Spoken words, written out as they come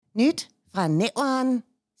Nyt fra Næveren.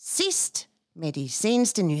 Sidst med de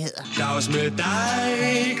seneste nyheder. Dags med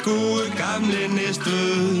dig, gode gamle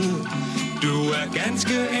næstved. Du er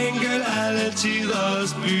ganske enkel alle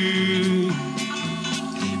tiders by.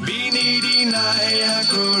 Vin i din ej er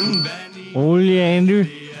kun vand i. Rolig, Andy. Det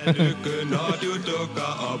er lykke, når du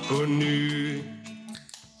dukker op på ny.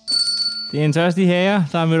 Det er en tørstig herre,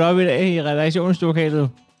 der er mødt op i dag i redaktionslokalet.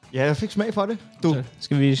 Ja, jeg fik smag for det. Du. Så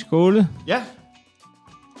skal vi skåle Ja.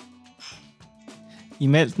 i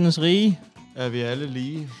maltens rige. Er vi alle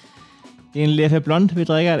lige? Det er en Leffe Blond, vi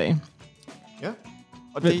drikker i dag. Ja.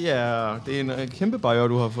 Og det er en kæmpe bajer,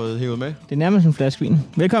 du har fået hævet med. Det er nærmest en flaske vin.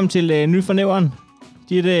 Velkommen til Nyt fra Næveren.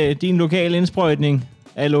 Din lokale indsprøjtning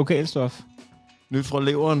af lokalstof. Nyt fra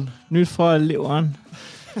leveren. Nyt fra leveren.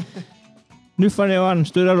 Nyt fra Næveren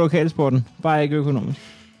støtter lokalsporten, bare ikke økonomisk.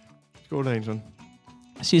 Skål, Hansen.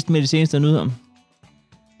 Sidst med de seneste nyheder.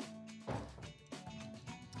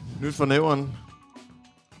 Nyt fra næveren.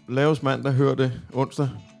 Laves mandag, hør det onsdag.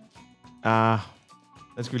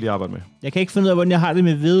 Den skal vi lige arbejde med. Jeg kan ikke finde ud af, hvordan jeg har det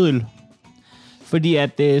med hvedøl. Fordi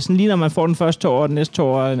at sådan lige når man får den første tår og den næste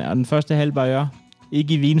tår og den første halve barriere,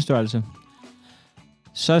 ikke i vinstørrelse,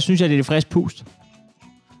 så synes jeg, det er det frisk pust.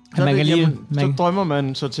 Så, man kan lide, så drømmer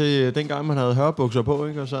man så til dengang, man havde hørebukser på,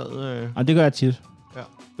 ikke? Og sad... Og det gør jeg tit. Ja,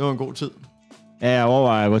 det var en god tid. Ja, jeg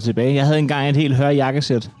overvejer at gå tilbage. Jeg havde engang et helt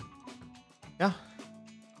hørjakkesæt. Ja.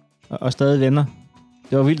 Og stadig venner.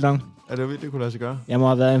 Det var vildt nok. Ja, det var vildt, det kunne lade sig gøre. Jeg må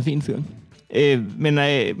have været en fin fyr. Men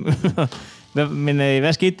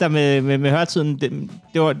hvad skete der med høretiden?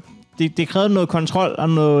 Det krævede noget kontrol og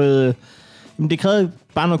noget... Det krævede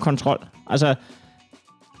bare noget kontrol. Altså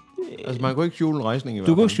man kunne ikke skjule en rejsning i hvert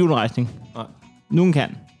fald. Du kunne ikke skjule en rejsning. Nej. Nogen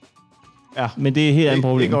kan. Ja. Men det er helt andet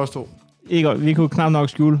problem. Ikke os to. Vi kunne knap nok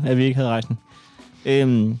skjule, at vi ikke havde rejsning.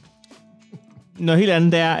 Noget helt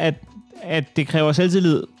andet er, at det kræver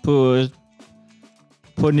selvtillid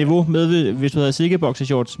på et niveau med, hvis du havde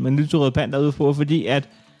silkeboxershorts med lyserød pand derude på, fordi at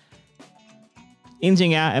en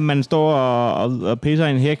ting er, at man står og pisser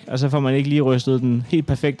i en hæk, og så får man ikke lige rystet den helt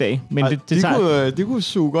perfekt af. Men de kunne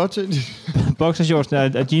suge godt til. Boxershorts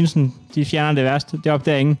og jeansen, de fjerner det værste. Det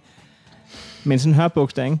opdager ingen. Men sådan en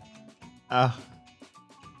hørbuks der, ikke? Ja.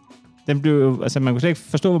 Den blev jo, altså man kunne slet ikke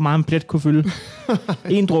forstå, hvor meget en plet kunne fylde.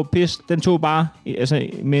 En dråbe pis, den tog bare altså,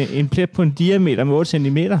 med en plet på en diameter med 8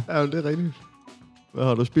 cm. Ja, det er rigtigt. Hvad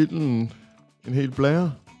har du spildt en hel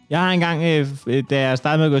blære? Jeg har engang, da jeg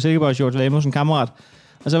startede med at gå silkeboxershorts, var hjemme hos en kammerat,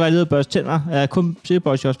 og så var jeg lige ude og børste tænder, og jeg havde kun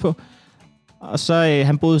silkeboxershorts på. Og så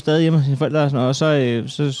han boede stadig hjemme hos sine forældre, og så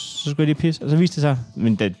skulle jeg lige pisse, og så viste det sig,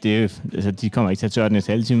 men altså, de kommer ikke til at tørre den næste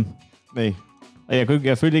halve time. Nej. Og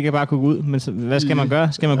jeg følte ikke, at jeg bare kunne gå ud, men så, hvad skal man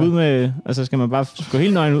gøre? Skal man gå ud med, altså skal man bare gå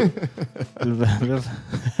helt nøgen ud?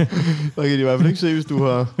 Der kan de i hvert fald ikke se, hvis du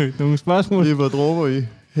har nogle spørgsmål. Det var dråber i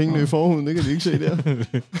hængende i forhuden, det kan de ikke se der.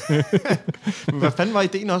 Men hvad fanden var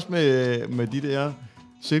ideen også med de der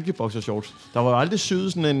silkeboxershorts? Der var jo aldrig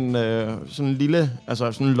syet sådan en lille,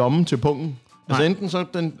 altså sådan en lomme til pungen. Altså enten så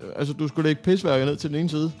du skulle lægge pisværker ned til den ene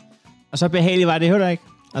side. Og så behageligt var det heller ikke.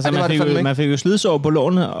 Altså man fik jo slidsår på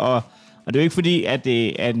lårene, og det er jo ikke fordi,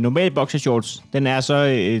 at normal boxershorts, den er så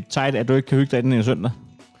tight, at du ikke kan hygge dig i den en søndag.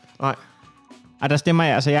 Nej. Og der stemmer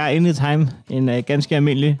jeg, altså jeg er anytime en ganske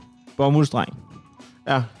almindelig bomuldstreng.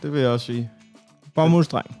 Ja, det vil jeg også sige.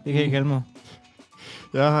 Bomuldstreng, det kan jeg kalde mig.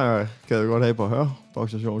 Jeg kan godt have på at høre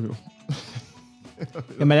boxershorts jo.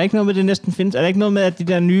 Jamen er der ikke noget med, det næsten findes? Er der ikke noget med, at de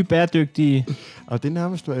der nye bæredygtige... Og det er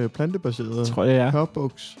nærmest plantebaseret. Tror jeg, ja.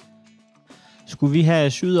 Hørbuks. Skulle vi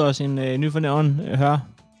have syet os en ny fornævren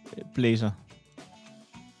hørblæser?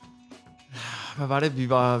 Hvad var det? Vi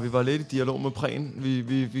var lidt i dialog med Prehn.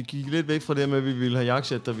 Vi gik lidt væk fra det med, at vi ville have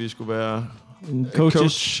jakkesæt, da vi skulle være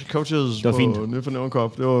coaches på Nyt for Nævren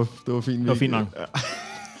Cup. Det var fint. Det var fint nok. Ja.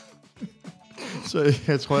 Så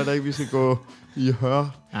jeg tror da ikke, vi skal gå i hør.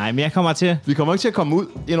 Nej, men jeg kommer til... Vi kommer ikke til at komme ud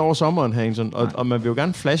ind over sommeren, Hansen. Og man vil jo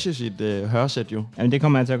gerne flashe sit hørsæt jo. Jamen, det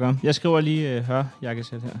kommer jeg til at gøre. Jeg skriver lige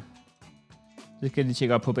hørjakkesæt her. Det skal de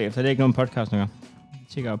tjekke op på bagefter. Det er ikke nogen podcast, jeg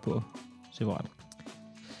tjekker op på separat.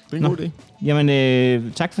 Det er en god idé.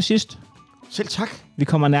 Jamen, tak for sidst. Selv tak. Vi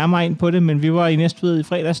kommer nærmere ind på det, men vi var i Næstved i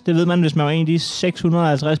fredags. Det ved man, hvis man var en af de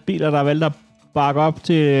 650 biler, der valgte at bakke op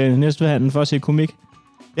til Næstvedhandlen for at se komik.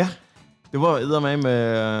 Ja, det var eddermame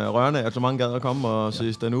med rørende, at så mange gad at komme og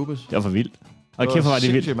se Stanubis. Det var for vildt. Og kæft, var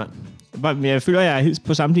det vildt. Mand. Jeg føler, jeg er hilst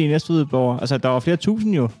på samtlige i Næstvedborg. Altså, der var flere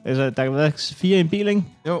tusind jo. Altså, der har været 4 i en bil, ikke?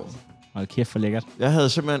 Jo. Hold kæft, for lækkert.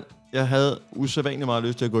 Jeg havde usædvanligt meget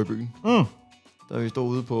lyst til at gå i byen. Da vi stod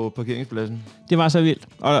ude på parkeringspladsen. Det var så vildt.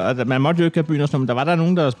 Og man måtte jo ikke have byen og sådan noget, men der var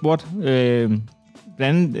nogen, der spurgte,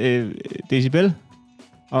 blandt andet Decibel,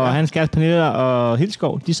 Og hans kæreste Pernille og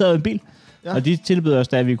Hilskov, de sad i en bil, og de tilbød os,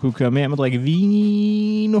 at vi kunne køre med hjem og drikke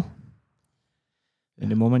vino. Men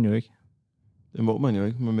det må man jo ikke. Det må man jo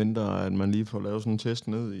ikke, medmindre at man lige får lavet sådan en test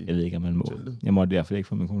ned i... Jeg ved ikke, om man må. Teltet. Jeg måtte i hvert fald ikke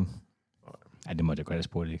for min kone. Ja, det måtte jeg godt have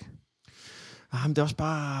spurgt ikke. Men det er også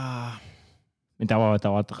bare... Men der var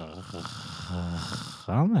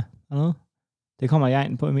drama og noget. Det kommer jeg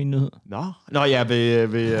ind på i min nyhed. Nå ja, ved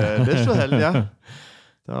Næstvedhallen, ja.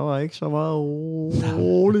 Der var ikke så meget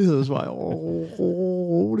rolighedsvej.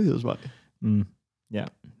 Ja.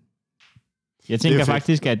 Jeg tænker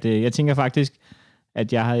faktisk,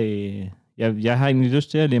 at jeg har egentlig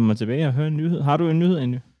lyst til at læne mig tilbage og høre en nyhed. Har du en nyhed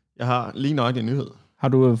endnu? Jeg har lige nok en nyhed. Har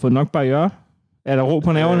du fået nok barriere? Er der ro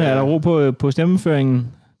på nerverne? Er der ro på stemmeføringen?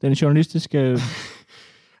 Den journalistiske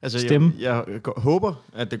stemme? Jeg håber,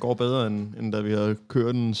 at det går bedre, end da vi havde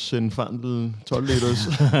kørt en Zenfandel 12 liters.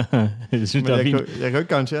 Jeg synes, Men jeg kan jo ikke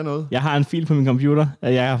garantere noget. Jeg har en fil på min computer.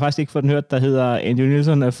 Jeg har faktisk ikke fået den hørt, der hedder Andy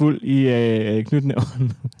Nielsen er fuld i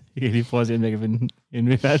knytnævren. Jeg kan lige prøve at se, om jeg kan finde den.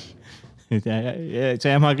 Så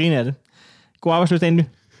jeg må grine af det. God arbejdsløst, Andy.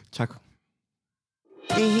 Tak.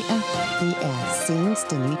 Det her, det er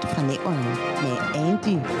seneste nyt fra nævren med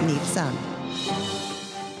Andy Nielsen.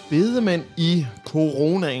 Bedemænd i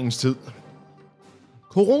coronaens tid.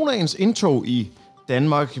 Coronaens indtog i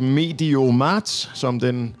Danmark medio marts, som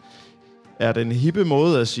den hippe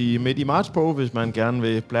måde at sige midt i marts på, hvis man gerne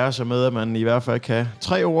vil blære sig med, at man i hvert fald kan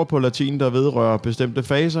 3 ord på latin, der vedrører bestemte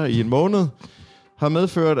faser i en måned, har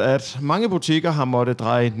medført, at mange butikker har måttet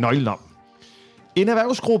dreje nøglen om. En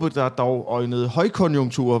erhvervsgruppe, der dog øjnede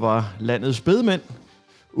højkonjunktur, var landets bedemænd.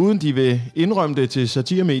 Uden de vil indrømme det til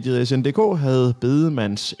satiremediet SNDK, havde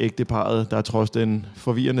bedemandsægteparret, der trods den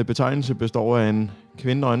forvirrende betegnelse består af en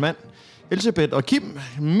kvinde og en mand, Elsebeth og Kim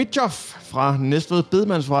Midtjof fra Næstved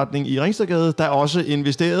Bedemandsforretning i Ringstedgade, der også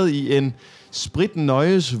investeret i en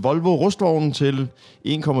spritnøjes Volvo rustvogn til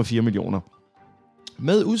 1,4 millioner.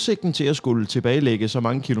 Med udsigten til at skulle tilbagelægge så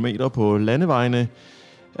mange kilometer på landevejene,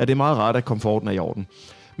 er det meget rart, at komforten er i orden.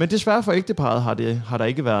 Men desværre for ægteparret har der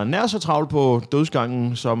ikke været nær så travlt på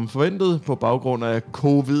dødsgangen som forventet på baggrund af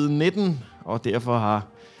covid-19, og derfor har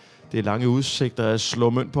det lange udsigter at slå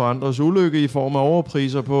mønt på andres ulykke i form af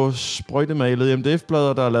overpriser på sprøjtemalede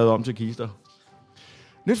MDF-plader, der er lavet om til kister.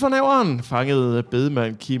 Nyt fra nævren fangede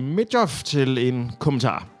bedemand Kim Midtjof til en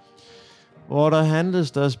kommentar. Hvor der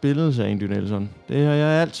handles, der spilles, sagde Andy Nielsen. Det har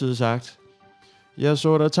jeg altid sagt. Jeg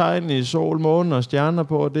så der tegn i sol, måne og stjerner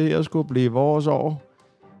på, at det her skulle blive vores år.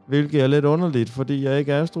 Hvilket er lidt underligt, fordi jeg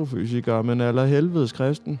ikke er astrofysiker, men allerhelvedes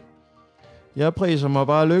kristen. Jeg priser mig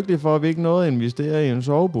bare lykkelig for, at vi ikke nåede at investere i en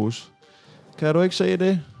sovebus. Kan du ikke se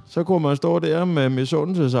det? Så kunne man stå der med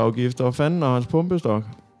misundelsesafgifter og fanden og hans pumpestok.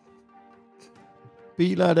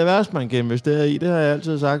 Biler er det værste, man kan investere i, det har jeg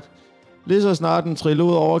altid sagt. Lige så snart den triller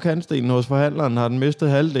ud over kantstenen hos forhandleren, har den mistet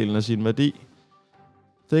halvdelen af sin værdi.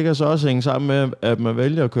 Det kan så også hænge sammen med, at man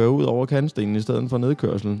vælger at køre ud over kantstenen i stedet for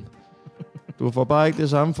nedkørselen. Du får bare ikke det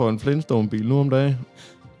samme for en Flintstone-bil nu om dagen.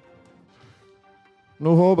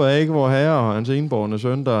 Nu håber jeg ikke, hvor herre og hans enborne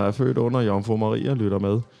søn, der er født under Jomfru Maria, lytter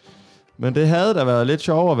med. Men det havde da været lidt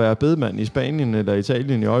sjovt at være bedemand i Spanien eller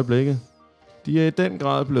Italien i øjeblikket. De er i den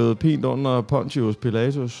grad blevet pint under Pontius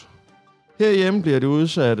Pilatus. Herhjemme bliver de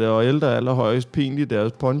udsatte og ældre allerhøjst pinligt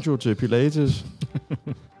deres poncho til Pilates.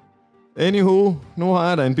 Anywho, nu har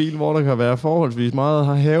jeg da en bil, hvor der kan være forholdsvis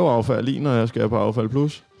meget haveaffald i, når jeg skal på Affald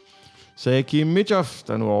Plus. Sagde Kim Midtjof,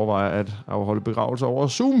 der nu overvejer at afholde begravelser over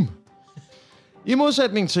Zoom. I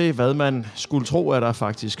modsætning til, hvad man skulle tro, er der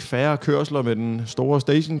faktisk færre kørsler med den store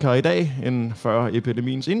stationcar i dag, end før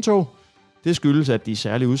epidemiens indtog. Det skyldes, at de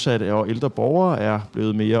særligt udsatte og ældre borgere er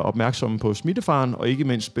blevet mere opmærksomme på smittefaren, og ikke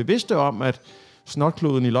mindst bevidste om, at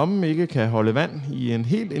snotkloden i lommen ikke kan holde vand i en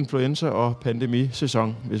helt influenza- og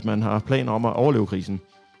pandemisæson, hvis man har planer om at overleve krisen.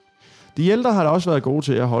 De ældre har da også været gode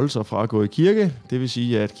til at holde sig fra at gå i kirke. Det vil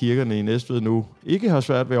sige, at kirkerne i Næstved nu ikke har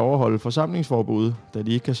svært ved at overholde forsamlingsforbuddet, da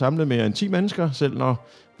de ikke kan samle mere end 10 mennesker, selv når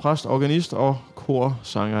præst, organist og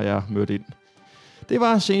korsanger er mødt ind. Det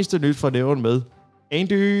var seneste nyt fra nævren med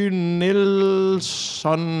Andy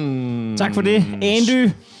Nielsen. Tak for det, Andy.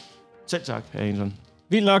 Selv tak, herr Enson.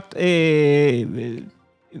 Vildt nok.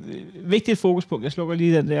 Vigtigt fokuspunkt. Jeg slukker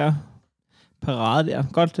lige den der parade der.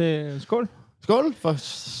 Godt. Skål. Skål for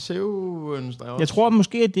sævens. Jeg tror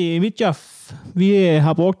måske, at det er Midtjof, vi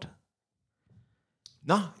har brugt.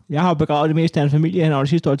 Nå. Jeg har jo begravet det meste af en familie hen over de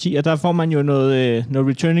sidste årti, og der får man jo noget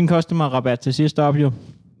returning customer rabat til sidste op jo.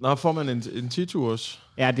 Nå, får man en 10-turs?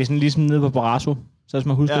 Ja, det er sådan ligesom nede på Barrasso. Så hvis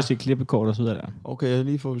man husker at se klippekort og så videre der. Okay, jeg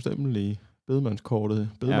lige får bestemt lige bedemandskortet,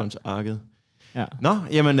 bedemandsarket. Ja. Nå,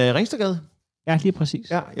 jamen Ringstedgade. Ja, lige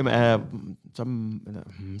præcis. Ja, jamen,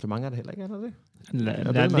 så mange er der heller ikke, er der det?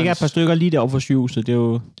 Der ligger et par stykker lige derovre for sygehuset. Det er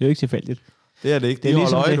jo ikke tilfældigt. Det er det ikke. Det er De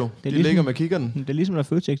ligesom holder øje, det. du. Det er De ligesom- ligger med kiggeren. Det er ligesom, der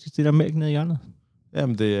Føtex, de stiller mælk ned i hjørnet.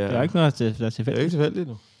 Jamen, Der er ikke noget, der er tilfældigt. Det er ikke tilfældigt,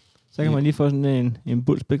 du. Så kan man lige få sådan en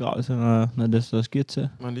bulsbegravelse, når det står skidt til.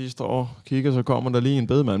 Man lige står og kigger, så kommer der lige en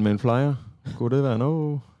bedemand med en flyer. Kunne det være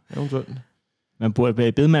noget eventuelt?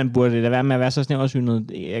 Bedemand burde det da være med at være så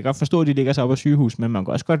snæversynet. Jeg kan godt forstå, at de ligger sig op på sygehus, men man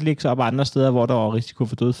kan også godt ligge sig op andre steder, hvor der er risiko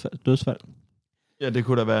for dødsfald. Ja, det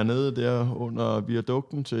kunne da være nede der under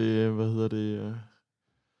viadukten til, hvad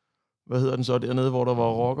hedder den så dernede, hvor der var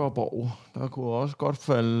Rockerborg. Der kunne også godt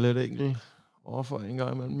falde lidt enkelt overfor en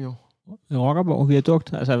gang imellem, jo. Rockerborg,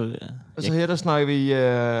 viadukt. Altså her der snakker vi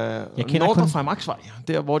Nordre Freimarksvej,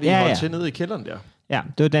 der hvor de holdt til nede i kælderen der. Ja,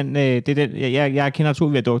 det er den. Jeg kender 2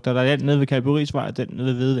 viadukter. Der er den nede ved Kalburisvej, og den nede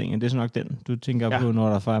ved Hvidvængen. Det er så nok den, du tænker på, når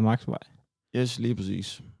der er Freimarksvej. Yes, lige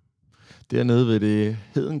præcis. Dernede ved det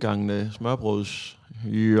hedengangne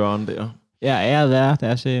smørbrødshjørne der. Ja, æret være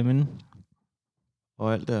deres minde.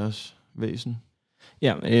 Og alt deres væsen.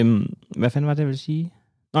 Ja, hvad fanden var det, jeg ville sige?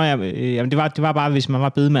 Nå ja, jamen det var bare, hvis man var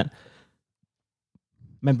bedemand.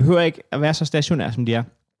 Man behøver ikke at være så stationær, som de er.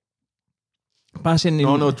 Bare sende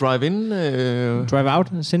en... drive-in...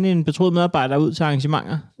 Drive-out. Sende en betroet medarbejder ud til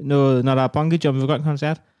arrangementer. Når der er bungee jump ved Grøn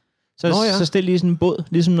Koncert. Så stil lige sådan en båd.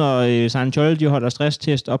 Ligesom når Scientology holder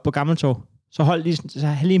stresstest op på Gammeltorv. Så hold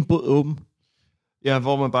lige en båd åben. Ja,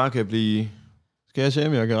 hvor man bare kan blive... Skal jeg se,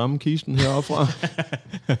 om jeg kan ramme kisten heroppe fra?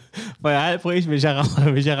 For jeg har alt pris, hvis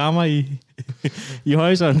jeg rammer i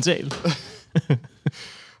horisontal.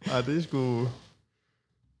 Ej, det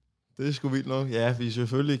er sgu vildt nok. Ja, vi er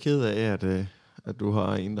selvfølgelig ked af, at du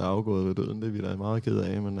har en, der er afgået ved døden. Det er vi da meget ked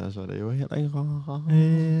af, men altså, det er jo heller ikke rart.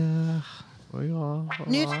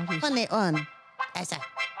 Nyt fra nævren. Altså,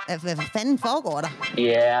 hvad fanden foregår der?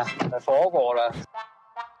 Ja, hvad foregår der?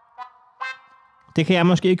 Det kan jeg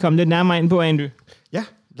måske komme lidt nærmere ind på, Andy. Ja,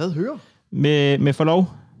 lad høre. Med forlov.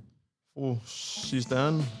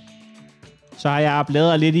 Sidsteren. Så har jeg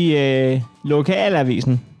bladret lidt i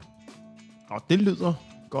lokalavisen. Det lyder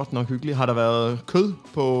godt nok hyggeligt. Har der været kød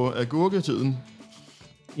på agurketiden?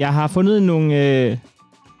 Jeg har fundet nogle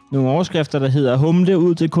overskrifter, der hedder Humle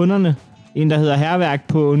ud til kunderne. En, der hedder Hærværk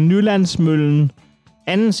på Nylandsmøllen.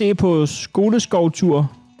 Anden se på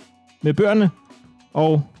skoleskovtur med børnene.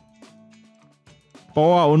 Og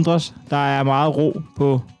borgere undres, der er meget ro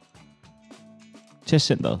på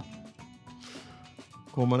testcenteret.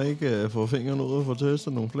 Kunne man ikke få fingrene ud og få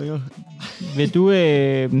testet nogle flere?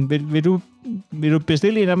 Vil du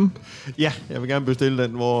bestille en af dem? Ja, jeg vil gerne bestille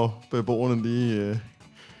den, hvor beboerne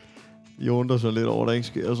de undrer sig lidt over, der ikke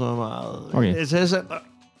sker så meget. Okay. Testcenter.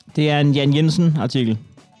 Det er en Jan Jensen-artikel.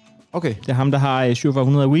 Okay. Det er ham, der har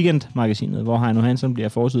 4700 Weekend-magasinet, hvor Heino Hansen bliver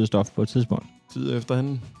forsidestof på et tidspunkt. Tid efter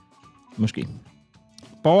hende. Måske.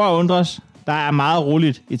 Borgere undres, der er meget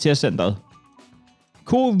roligt i testcenteret.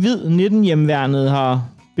 Covid-19-hjemværnet har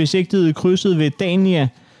besigtiget krydset ved Dania,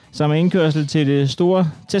 som er indkørsel til det store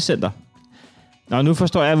testcenter. Nå, nu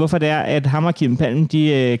forstår jeg, hvorfor det er, at Ham og Kim Palm,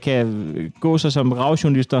 de kan gå sig som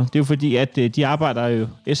ravjournalister. Det er jo fordi, at de arbejder jo.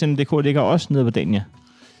 SNDK ligger også nede på Dania.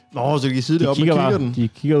 Nå, så de kan sidde deroppe og kigger den. De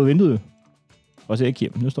kigger ud af vinduet. Og så er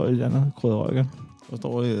Kim. Nu står de der andet krydderrøkker. Der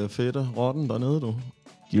står fætter rotten dernede, du.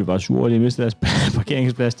 De er bare sure, de mister deres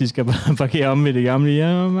parkeringsplads. De skal bare parkere om ved det gamle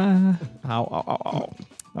hjem.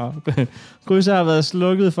 Krydset har været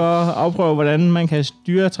slukket for at afprøve, hvordan man kan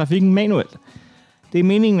styre trafikken manuelt. Det er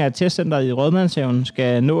meningen, at testcenteret i Rødmandshaven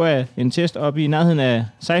skal nå en test op i nærheden af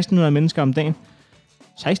 1600 mennesker om dagen.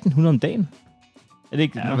 1600 om dagen? Er det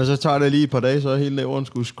ikke? Ja, men så tager det lige et par dage, så er hele nævren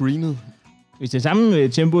skulle screenet. Hvis det er samme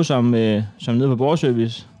tempo som nede på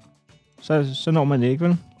borgerservice, så når man det ikke,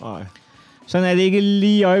 vel? Nej. Sådan er det ikke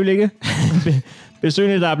lige i øjeblikket.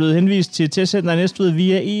 Besøgende, der er blevet henvist til testcenteret Næstved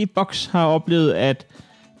via e-boks, har oplevet, at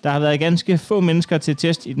der har været ganske få mennesker til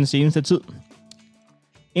test i den seneste tid.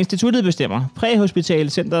 Instituttet bestemmer. Præhospital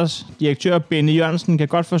Centers direktør Benny Jørgensen kan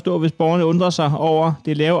godt forstå, hvis borgerne undrer sig over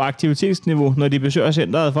det lave aktivitetsniveau, når de besøger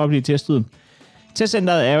centret for at blive testet.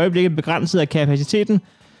 Testcenteret er i øjeblikket begrænset af kapaciteten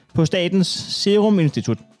på Statens Serum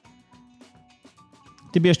Institut.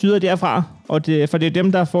 Det bliver styret derfra, for det er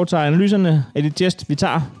dem, der foretager analyserne af de test, vi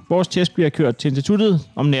tager. Vores test bliver kørt til instituttet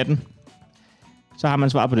om natten. Så har man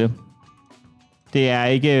svar på det. Det er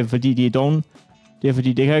ikke, fordi de er dogne. Det er,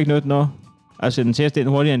 fordi det kan ikke nytte noget at sende en test ind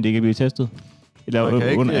hurtigere, end det kan blive testet. Eller under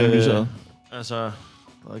analyseret. Altså,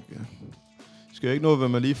 skal jo ikke noget, hvad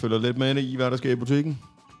man lige følger lidt med i, hvad der sker i butikken?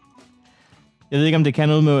 Jeg ved ikke, om det kan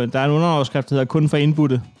noget med... Der er en underoverskrift, der hedder kun for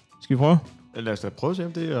indbudte. Skal vi prøve? Lad os da prøve at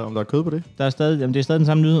se, om der er kød på det. Det er stadig den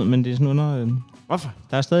samme nyhed, men det er sådan under... Hvorfor?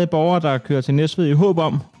 Der er stadig borgere, der kører til Næstved i håb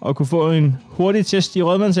om at kunne få en hurtig test i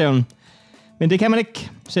Rødmandshaven. Men det kan man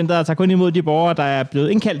ikke. Centeret tager kun imod de borgere, der er blevet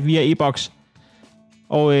indkaldt via e-boks.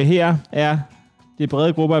 Og her er det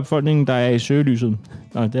brede grupper af befolkningen, der er i søgelyset.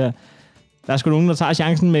 Nå, der er sgu nogen, der tager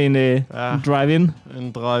chancen med en drive-in.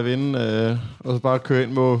 En drive-in, og så bare køre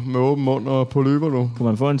ind med åben mund og på løber, du. Kunne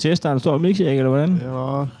man få en test, der er en stor milkshake, eller hvordan?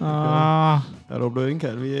 Ja, er du blevet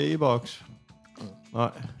indkaldt via e-boks? Nej.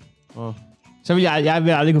 Så vil jeg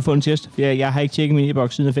vil aldrig kunne få en test, for jeg har ikke tjekket min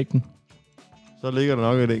e-boks siden jeg fik den. Så ligger der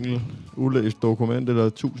nok et enkelt ulæst dokument eller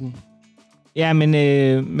 1000. Ja,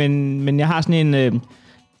 men jeg har sådan en...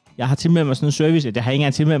 jeg har tilmeldt mig sådan en service. Jeg har ikke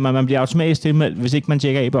engang tilmeldt mig. Man bliver automatisk tilmeldt, hvis ikke man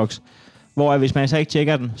tjekker e-boks. Hvor hvis man så ikke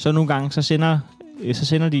tjekker den, så nogle gange, så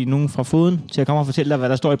sender de nogen fra foden til at komme og fortælle dig, hvad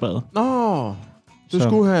der står i brevet. Nå, du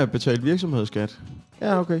skulle have betalt virksomhedsskat.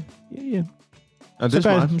 Ja, okay. Ja. Ja, det er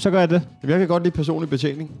smart. Så gør jeg det. Jeg kan godt lide personlig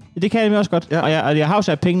betjening. Ja, det kan jeg også godt. Ja. Og jeg har jo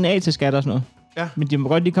sat pengene af til skat og sådan noget. Ja. Men de må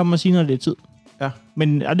godt lige komme og sige, når det er tid. Ja.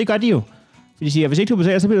 Og det gør de jo. For de siger, hvis ikke du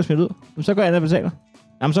betaler, så bliver du smidt ud. Så går jeg ind og betaler.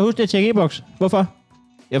 Jamen, så husk det at tjekke e-boks. Hvorfor?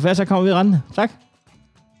 Ja, for så kommer vi i rente. Tak.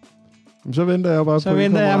 Jamen, så venter jeg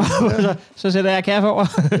bare Så sætter jeg kaffe over.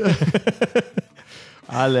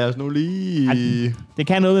 Lad os nu lige... Det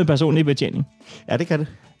kan noget med personlig betjening. Ja, det kan det.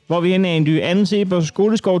 Hvor vi hen er en anden se på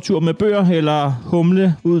skoleskovtur med bøger eller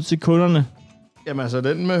humle ud til kunderne. Jamen altså,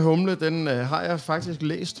 den med humle, den har jeg faktisk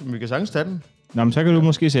læst. Men vi kan sagtens tage den. Nå, men så kan du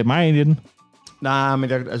måske sætte mig ind i den. Nej,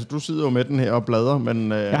 men du sidder jo med den her og bladrer,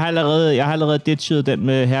 men... Jeg har allerede ditchet den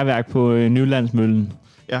med herværk på Nylandsmøllen.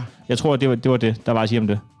 Ja. Jeg tror, det var det, der var at sige om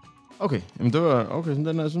det. Okay, jamen det var... Okay, sådan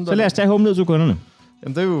den er sådan så lad os tage humle ud til kunderne.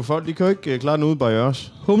 Jamen det er jo folk, de kan jo ikke klare den ude by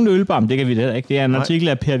os. Humle ølbarm, det kan vi da ikke. Det er en artikel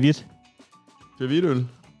af Per Witt. Per Witt-øl?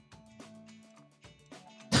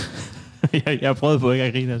 jeg prøvede på ikke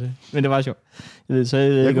at grine af det, men det var sjovt.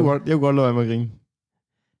 Jeg kunne godt lade være med at grine.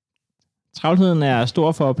 Travlheden er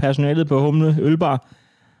stor for personalet på Humle Ølbar,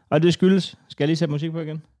 og det skyldes... Skal jeg lige sætte musik på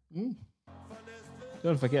igen? Det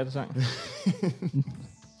var en forkert sang.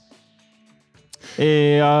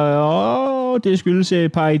 Og det skyldes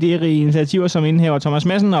et par idérige initiativer, som indhæver Thomas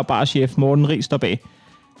Madsen og barchef Morten Ries står bag.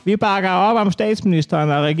 Vi bakker op om statsministeren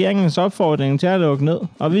og regeringens opfordring til at lukke ned,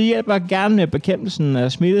 og vi hjælper gerne med bekæmpelsen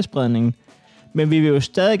af smittespredningen. Men vi vil jo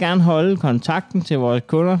stadig gerne holde kontakten til vores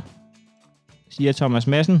kunder, siger Thomas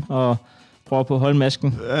Madsen, og prøver på at holde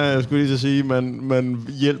masken. Ja, jeg skulle lige så sige, man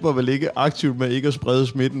hjælper vel ikke aktivt med ikke at sprede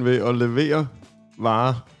smitten ved at levere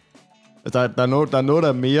varer. Altså, der er noget, der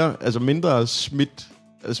er mere, altså mindre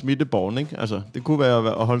smitteborgen, ikke? Altså, det kunne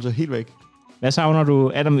være at holde sig helt væk. Hvad savner du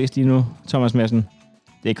allermest lige nu, Thomas Madsen?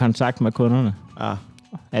 Det er kontakt med kunderne. Ja.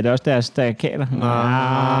 Er det også deres stakaler?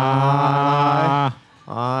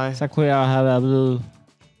 Nej. Så kunne jeg have været blevet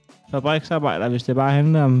fabriksarbejder, hvis det bare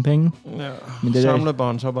handler om penge. Ja,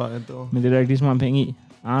 samlebåndsarbejde. Men det er der ikke lige så meget penge i.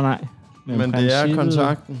 Nej. Men det er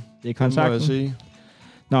kontakten. Det er kontakten. Må jeg sige.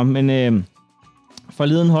 Nå, men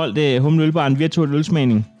forleden holdt Humle Ølbar en virtuel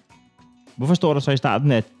ølsmagning. Hvorfor står der så i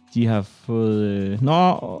starten, at de har fået...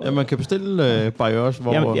 Ja, man kan bestille by os,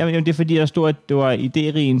 hvor... Jamen, det er fordi, der stod, at det var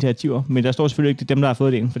idérige initiativer, men der står selvfølgelig ikke, det er dem, der har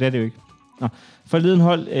fået det ind, for det er det jo ikke. Nå. Forleden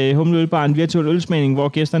holdt Humle Ølbar en virtuel ølsmagning, hvor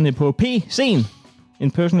gæsterne på PC'en,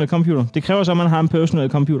 en personal computer, det kræver så, at man har en personal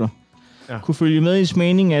computer, kunne følge med i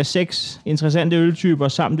smagning af 6 interessante øltyper,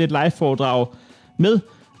 samt et live-foredrag med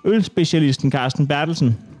ølspecialisten Carsten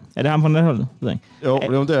Bertelsen. Er det ham fra natholdet? Jo,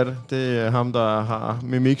 det er det. Det er ham, der har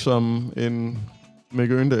mimik som en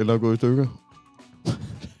Mikke Øndal, der er gået i stykker.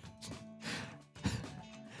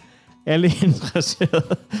 Alle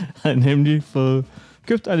interesserede har nemlig fået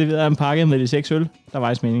købt og leveret en pakke med de 6 øl, der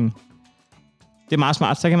var i smagningen. Det er meget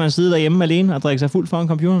smart. Så kan man sidde derhjemme alene og drikke sig fuld foran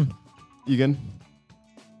computeren. Igen.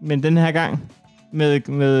 Men den her gang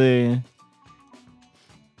med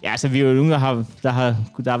ja, så vi er jo nogen, der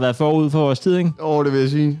har været forud for vores tid, ikke? Det vil jeg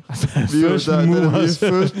sige. Vi er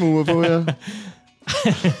first mover på, ja.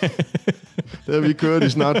 Der har vi kørt i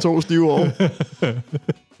snart 2 stive år.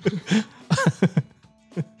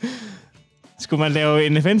 Skulle man lave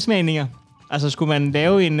NFN-smagninger? Altså, skulle man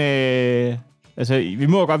lave en... altså, vi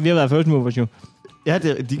må godt, vi har været first movers jo. Ja,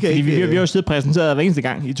 de kan ikke... Vi har jo siddet præsenteret hver eneste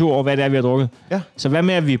gang i 2 år, hvad det er, vi har drukket. Ja. Så hvad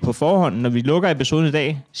med, at vi på forhånd, når vi lukker episoden i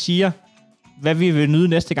dag, siger, hvad vi vil nyde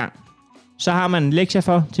næste gang. Så har man en lektie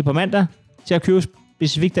for til på mandag, til at købe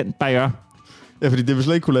specifikt den barriere. Ja, fordi det vil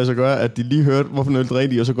slet ikke kunne lade sig gøre, at de lige hørte, hvorfor noget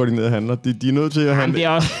drikker de, og så går de ned og handler. De er nødt til at handle. Det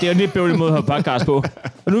er jo lidt bøvlet måde at have podcast på.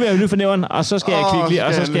 Og nu vil jeg jo fornævren, og så skal jeg klikke lige,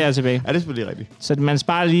 og så skal jeg tilbage. Ja, det er selvfølgelig rigtigt. Så man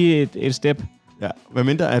sparer lige et step. Ja, hvad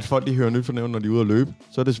mindre at folk de hører nyt fornævren, når de er ude at løbe,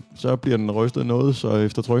 så bliver den rystet noget, så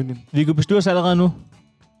efter trykning. Vi kan beslutte os allerede nu.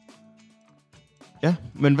 Ja,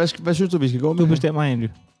 men hvad synes du, vi skal gå med? Du bestemmer egentlig.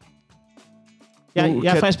 Jeg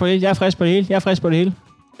er frisk på det hele. Jeg er frisk på det hele.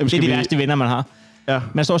 Jamen, det er de værste venner, man har. Ja.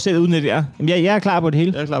 Man står selv uden det der. Jamen, jeg er klar på det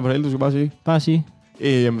hele. Jeg er klar på det hele, du skal bare sige. Bare sige.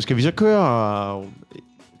 Skal vi så køre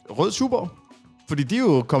Rød Super? Fordi de er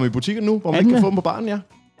jo kommet i butikken nu, hvor man ikke kan få dem på baren, ja.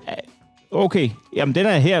 Okay. Jamen, den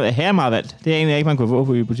er her meget valgt. Det er egentlig ikke, man kunne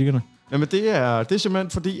få i butikkerne. Jamen, det er simpelthen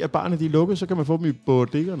fordi, at barerne de er lukket, så kan man få dem i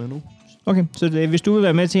bodeggerne nu. Okay, så hvis du vil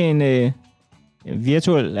være med til en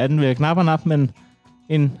virtuel, er den vel knap, men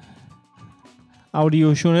en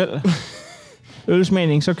auditionel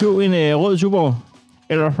ølsmagning, så køb en Rød Super,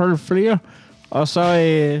 eller hold flere, og så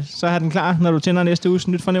har den klar, når du tænder næste uges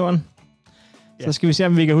nyt fra Nævren. Ja. Så skal vi se,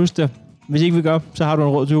 om vi kan huske det. Hvis ikke vi gør, så har du en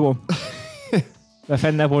Rød Super. Hvad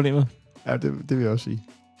fanden er problemet? Ja, det vil jeg også sige.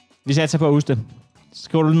 Vi satser på at huske det.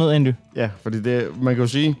 Skriver du ned, Andy? Ja, fordi man kan jo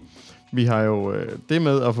sige, vi har jo det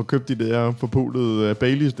med at få købt de der forpulede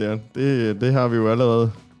Baileys der, det har vi jo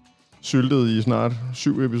allerede syltet i snart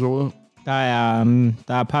 7 episoder. Der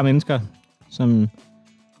er et par mennesker,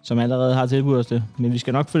 som allerede har tilbudt os det, men vi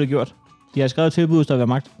skal nok få det gjort. De har skrevet tilbud, der vil være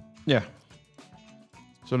magt. Ja.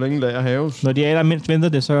 Så længe der er haves. Når de allermindst venter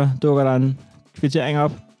det, så dukker der en kvittering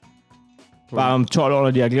op. Bare om 12 år,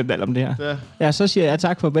 når de har glemt alt om det her. Ja, så siger jeg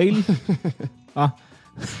tak for Bailey.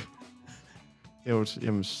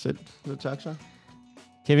 Jamen selv. Tak så.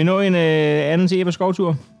 Kan vi nå en anden se på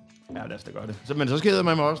skovtur? Ja, lad os da gøre det. Men så skal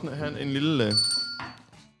man også have en lille...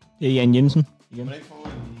 Det er Jan Jensen. Kan man ikke få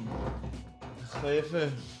en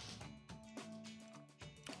træffe?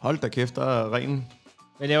 Hold da kæft, der er ren.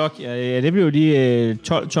 Hvad laver? Ja, det bliver jo de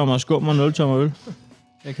 12 tommer skum og 0 tommer øl.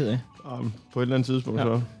 Jeg er ked af. På et eller andet tidspunkt,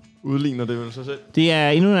 så udligner det vel sig selv. Det er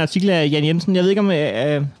endnu en artikel af Jan Jensen. Jeg ved ikke, om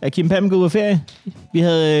at Kim Pam går ud af ferie. Vi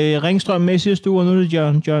havde Ringstrøm med sidste uge, og nu er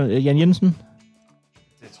det Jan Jensen.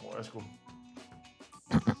 Det tror jeg sgu.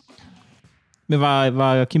 Men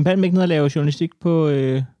var Kim Pam ikke nede at lave journalistik på...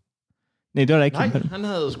 Nej, det var da ikke Kim Pam. Han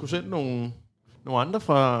havde sgu sendt nogle andre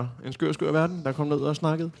fra en skør verden, der kom ned og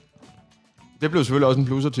snakkede. Det blev selvfølgelig også en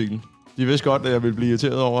plusartikel. De vidste godt, at jeg ville blive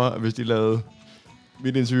irriteret over, hvis de lavede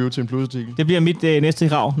mit interview til en plusartikel. Det bliver mit næste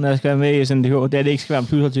krav, når jeg skal være med i SNDH. Det er, at det ikke skal være en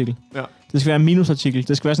plusartikel. Ja. Det skal være en minusartikel.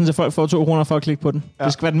 Det skal være sådan, at folk får 2 kroner for at klikke på den. Ja.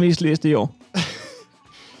 Det skal være den mest læste i år.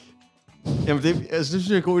 Jamen, det synes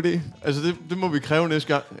jeg er en god idé. Altså, det må vi kræve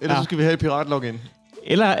næste gang. Ellers så skal vi have et piratlogin.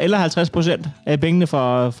 Eller 50% af pengene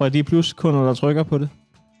fra de pluskunder, der trykker på det.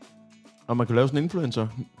 Og man kan lave sådan en influencer.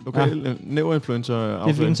 Lokal næverinfluencer. Det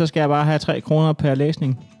er fint, så skal jeg bare have 3 kroner per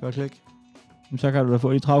læsning. Per klik. Så kan du da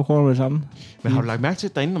få de 30 kroner med det samme. Men har du lagt mærke til,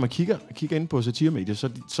 at derinde, når man kigger ind på satiremedier,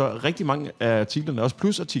 så rigtig mange af artiklerne er også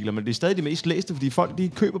plusartikler, men det er stadig de mest læste, fordi folk de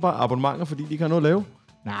køber bare abonnementer, fordi de ikke har noget at lave.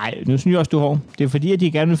 Nej, nu synes jeg også, du har. Det er fordi, at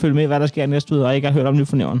de gerne vil følge med, hvad der sker næste uge, og ikke har hørt om nyt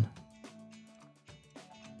fra Nævren.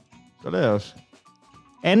 Så lad os.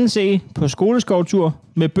 2C på skoleskovtur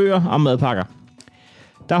med bøger og madpakker.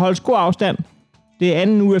 Der holdes god afstand. Det er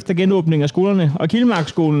 2. uge efter genåbning af skolerne, og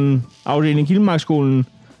Kildemarkskolen, afdeling Kildemarkskolen,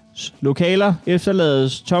 lokaler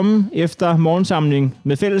efterlades tomme efter morgensamling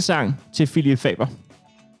med fællessang til Philip Faber.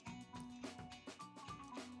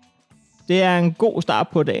 Det er en god start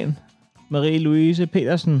på dagen. Marie-Louise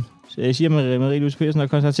Petersen og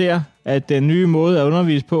konstaterer, at den nye måde at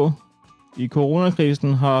undervise på i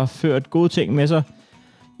coronakrisen har ført gode ting med sig.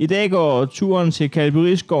 I dag går turen til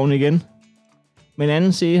Kalberiskoven igen, men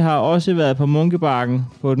 2C har også været på Munkebakken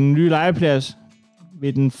på den nye legeplads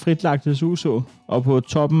ved den fritlagte Suså og på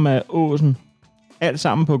toppen af åsen. Alt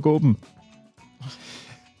sammen på gåben.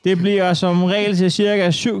 Det bliver som regel til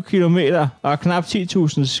cirka 7 km og knap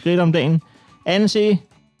 10.000 skridt om dagen. 2C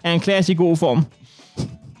er en klasse i god form.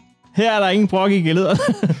 Her er der ingen brok i geleder.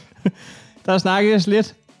 Der snakkes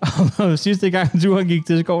lidt om sidste gang turen gik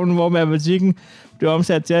til skoven, hvor matematikken blev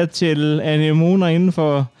omsat til anemoner inden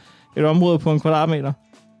for et område på 1 kvadratmeter.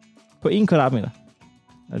 På 1 kvadratmeter.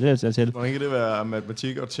 Ja, det er altså tal. Hvordan kan det være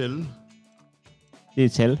matematik og tælle? Det er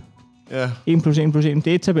et tal. Ja. 1 plus 1 plus 1.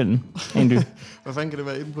 Det er tabellen. Hvad fanden kan det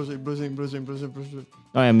være? 1 plus 1 plus 1 plus 1 plus 1 plus 1?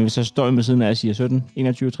 Nå ja, men hvis jeg står med siden af, jeg siger 17,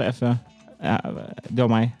 21, 43. Ja, det var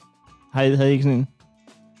mig. Havde I ikke sådan en?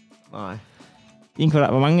 Nej.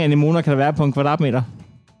 Hvor mange anemoner kan der være på 1 kvadratmeter?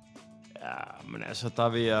 Ja, men altså, der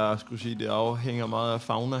vil jeg skulle sige, det afhænger meget af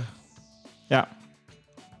fauna. Ja.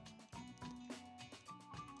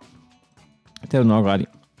 Det er du nok ret i.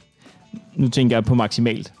 Nu tænker jeg på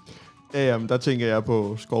maksimalt. Ja, men der tænker jeg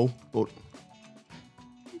på skovbund.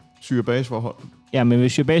 Syre-base-forhold. Ja, men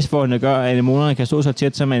hvis syre-base-forholdene gør, at anemonerne kan stå så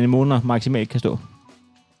tæt, som anemoner maksimalt kan stå.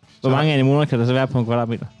 Hvor mange anemoner kan der så være på 1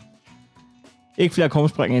 kvadratmeter? Ikke flere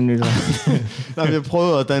krumspring end nyt. Nej, vi har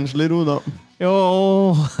prøvet at danse lidt udenom. Jo.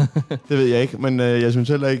 Det ved jeg ikke, men jeg synes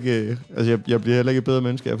heller ikke... jeg bliver heller ikke et bedre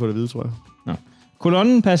menneske af at få det at vide, tror jeg. Nå.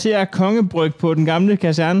 Kolonnen passerer Kongebryg på den gamle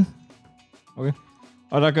kaserne. Okay.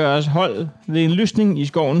 Og der gøres hold ved en lysning i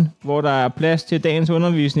skoven, hvor der er plads til dagens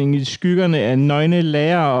undervisning i skyggerne af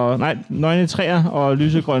nøgne træer og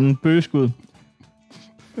lysegrønne bøgeskud.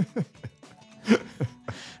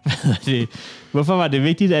 Hvorfor var det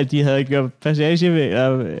vigtigt, at de havde gjort passage ved,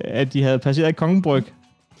 at de havde passeret Kongebryg?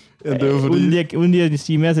 Ja, det var fordi... Uden lige at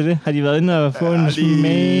sige mere til det, har de været inde og få en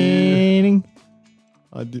smagning?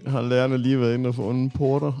 Har lærerne lige været inde og få en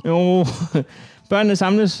porter? Jo. Børnene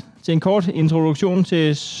samles til en kort introduktion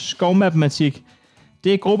til skovmatematik.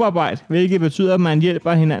 Det er gruppearbejde, hvilket betyder, at man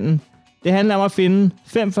hjælper hinanden. Det handler om at finde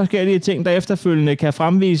 5 forskellige ting, der efterfølgende kan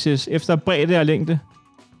fremvises efter bredde og længde.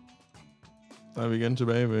 Der er vi igen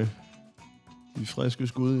tilbage ved de friske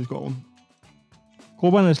skud i skoven.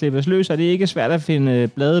 Grupperne slippes løs, og det er ikke svært at finde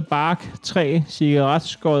blade, bark, træ,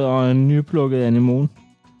 cigaretskod og en nyplukket anemone.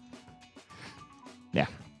 Ja.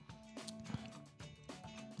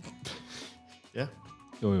 Ja.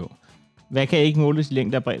 Jo. Hvad kan ikke måles i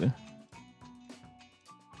længde og bredde?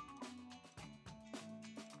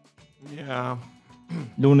 Ja.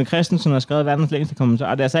 Lone Christensen har skrevet verdens længste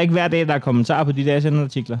kommentar. Det er altså ikke hver dag, der er kommentarer på de der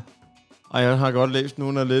sendeartikler. Ej, jeg har godt læst,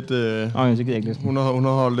 hun er lidt... så gider jeg ikke læse. Hun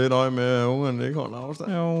har holdt lidt øje med, at ungerne ikke holder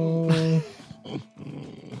afstand. Jo.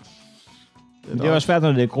 Det er jo svært,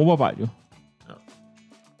 når det er gruppearbejde, jo. Ja.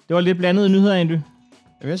 Det var lidt blandede nyheder, Andy.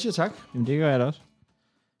 Jamen, jeg siger tak. Jamen, det gør jeg da også.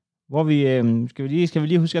 Hvor vi... skal vi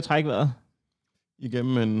lige huske at trække vejret?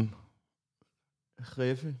 Igennem en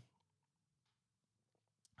riffe.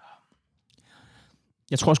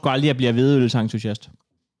 Jeg tror sgu aldrig, jeg bliver hvedeølsentusiast.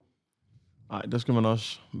 Nej, der skal man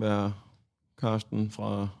også være Karsten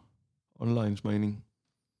fra Online Smagning.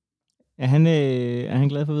 Er han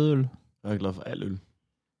glad for hvedeøl? Jeg er glad for al øl.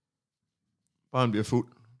 Bare han bliver fuld,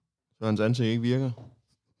 så hans ansigt ikke virker.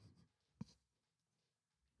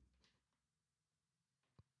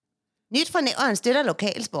 Nyt fra Nævren støtter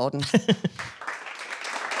lokalsporten.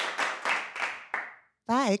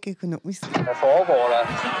 Bare ikke økonomisk. Hvad foregår der?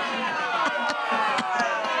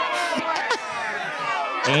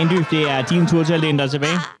 Andy, det er din tur til at læne dig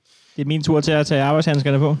tilbage. Det er min tur til at tage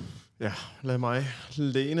arbejdshandskerne på. Ja, lad mig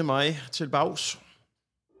læne mig til bags.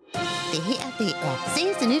 Det her, det er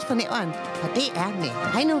seneste nyt fra Nævren, og det er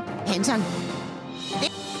med Heino Hansson.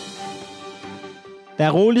 Da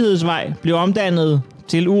Rolighedsvej blev omdannet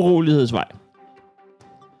til Urolighedsvej.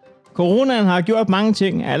 Coronaen har gjort mange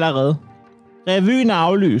ting allerede. Revyen er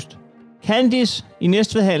aflyst. Candice i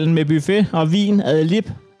Næstvedhallen med buffet og vin ad lib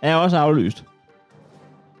er også aflyst.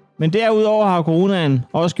 Men derudover har coronaen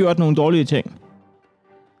også gjort nogle dårlige ting.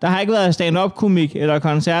 Der har ikke været stand-up-komik eller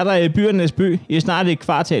koncerter i byernes by i snart et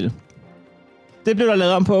kvartal. Det blev der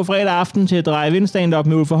lavet om på fredag aften til drive-in stand-up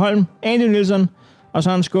med Uffe Holm, Andy Nielsen og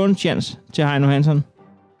så en skånechance til Heino Hansson.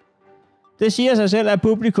 Det siger sig selv, at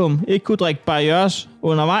publikum ikke kunne drikke barriers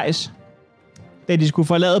undervejs, da de skulle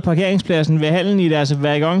forlade parkeringspladsen ved hallen i deres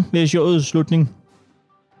wagon ved showets slutning.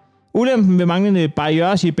 Ulempen ved manglende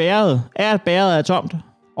barriers i bæret er, at bæret er tomt,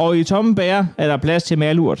 og i tomme bærer er der plads til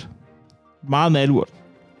malurt. Meget malurt.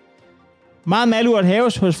 Meget malurt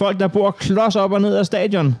haves hos folk, der bor klods op og ned af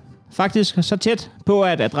stadion. Faktisk så tæt på,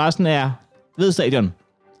 at adressen er ved stadion.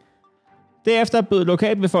 Derefter bød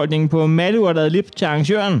lokalbefolkningen på malurt ad lib til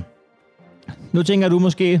arrangøren. Nu tænker du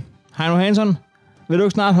måske, Heino Hansson, vil du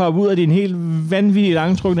ikke snart hoppe ud af din helt vanvittigt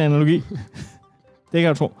langtrukne analogi? Det kan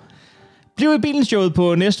du tro. Bliv i bilen-showet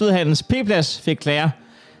på Næstvedhallens P-plads, fik klager.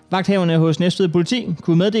 Vagthaverne hos Næstved Politi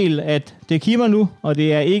kunne meddele, at det kimer nu, og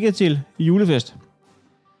det er ikke til julefest.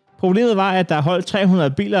 Problemet var, at der holdt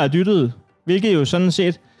 300 biler og dyttede, hvilket jo sådan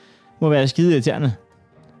set må være skide irriterende.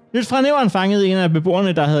 Nyt fra Nævren fangede en af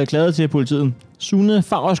beboerne, der havde klaget til politiet. Sune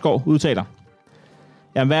Fagerskov udtaler: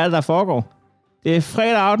 Jamen, hvad er det, der foregår? Det er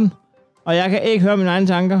fredag aften, og jeg kan ikke høre mine egne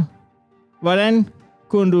tanker. Hvordan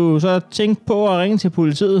kunne du så tænke på at ringe til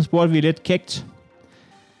politiet, spurgte vi lidt kægt.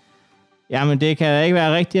 Jamen, det kan da ikke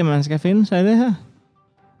være rigtigt, at man skal finde sig i det her.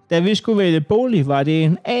 Da vi skulle vælge bolig, var det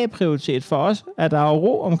en A-prioritet for os, at der var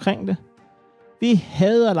ro omkring det. Vi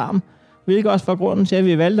havde alarm, hvilket også var grunden til, at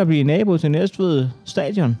vi valgte at blive nabo til Næstved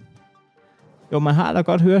Stadion. Jo, man har da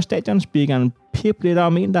godt hørt stadionspeakeren pip lidt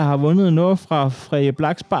om en, der har vundet noget fra Freje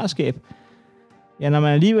Blaks barskab. Ja, når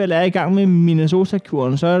man alligevel er i gang med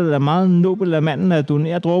Minnesota-kuren, så er det da meget nobelt af manden at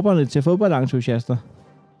donere dråberne til fodboldentusiaster.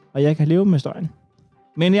 Og jeg kan leve med støjen.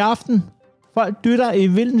 Men i aften, folk dytter i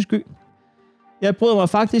vildens sky. Jeg bryder mig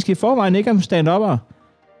faktisk i forvejen ikke om stand-up'ere.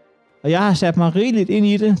 Og jeg har sat mig rigeligt ind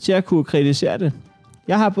i det, til at kunne kritisere det.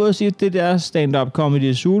 Jeg har både set det der stand-up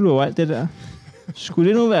comedy Zulu og alt det der. Skulle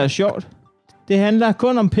det nu være sjovt? Det handler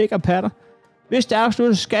kun om pik og patter. Hvis det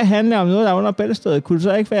absolut skal handle om noget, der er under bæltestedet, kunne det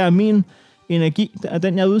så ikke være min energi,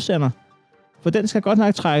 den jeg udsender. For den skal godt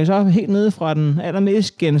nok trækkes op helt nede fra den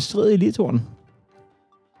allermest genstridige litoren.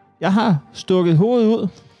 Jeg har stukket hovedet ud.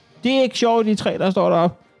 Det er ikke sjovt, de 3, der står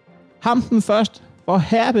deroppe. Ham den først. Hvor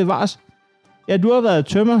herre bevares. Ja, du har været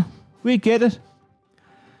tømmer. We get it.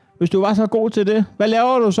 Hvis du var så god til det, hvad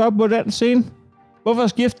laver du så på den scene? Hvorfor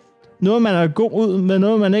skifte noget, man er god ud, med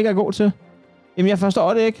noget, man ikke er god til? Jamen, jeg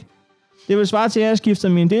forstår det ikke. Det vil svare til, at jeg skifter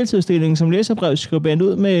min deltidsstilling som læserbrevsskribent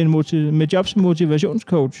ud med job som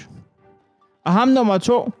motivationscoach. Og ham nummer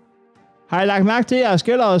 2. Har I lagt mærke til, at jeg er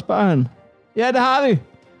skældret, spørger han. Ja, det har vi.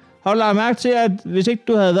 Har du lagt mærke til, at hvis ikke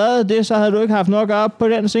du havde været det, så havde du ikke haft noget at gøre op på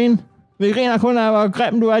den scene? Vi griner kun af, hvor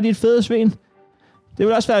grim du er, dit fede svin. Det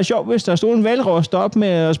ville også være sjovt, hvis der stod en valrost op med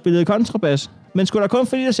at spille kontrabas. Men skulle der kun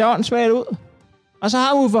fordi, det ser åndssvagt ud? Og så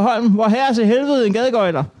har Uffe Holm, hvor herre til helvede en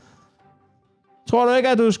gadegøjler. Tror du ikke,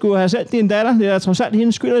 at du skulle have sendt din datter? Det er trods alt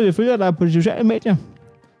hendes skyld, at vi følger dig på de sociale medier.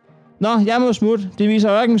 Nå, jeg må smutte. Det viser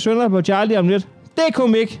hverken sønder på Charlie om lidt. Det er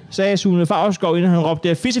komik, sagde Sune Favrskov, inden han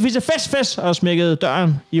råbte fisse, fisse, fest, og smækkede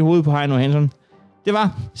døren i hovedet på Heino Hansen. Det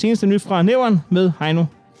var seneste nyt fra Nævren med Heino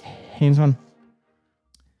Hansen.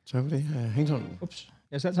 Tak for det, Hansen. Ups.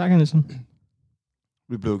 Jeg selv tak, Hansen.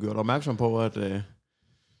 Vi blev gjort opmærksom på, at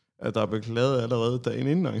der blev klaget allerede dagen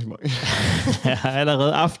inden arrangementet. Ja,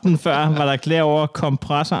 allerede aften før var der klage over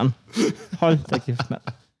kompressoren. Hold da kæft, mand.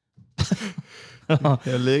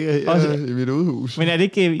 Jeg ligger her også i mit udhus. Men er det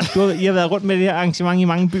ikke... I har været rundt med det her arrangement i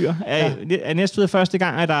mange byer. Er næste første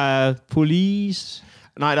gang, at der er police...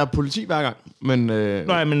 Nej, der er politi hver gang. Men,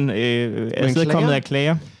 er kommet af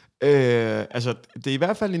klager? Altså, det er i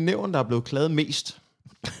hvert fald i Nævren, der er blevet klaget mest.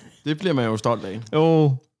 Det bliver man jo stolt af.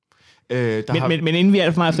 Jo. Men inden vi er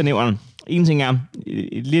alt for meget efter Nævren, en ting er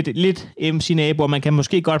lidt MC-naboer, man kan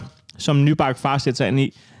måske godt som nybagt far sætte sig ind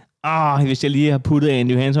i, hvis jeg lige har puttet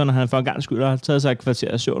Andy Johansson, og han for en gang skyld har taget sig et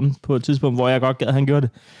kvarter af søvn på et tidspunkt, hvor jeg godt gad, han gjorde det,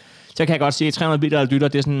 så kan jeg godt se, at 300 biler, der lytter,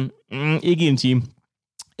 det er sådan, ikke i en time.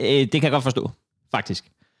 Det kan jeg godt forstå,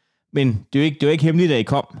 faktisk. Men det er jo ikke hemmeligt, at I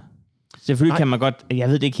kom. Selvfølgelig kan man godt, jeg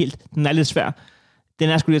ved det ikke helt, den er lidt svær. Den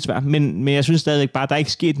er sgu lidt svær, men jeg synes stadigvæk bare, der er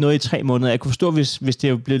ikke sket noget i 3 måneder. Jeg kunne forstå, hvis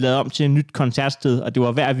det blev lavet om til et nyt koncertsted, og det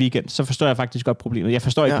var hver weekend, så forstår jeg faktisk godt problemet. Jeg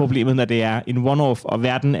forstår ikke problemet, når det er en one-off, og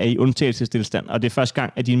verden er i undtagelsestilstand, og det er første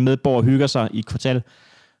gang, at dine medborgere hygger sig i kvartal.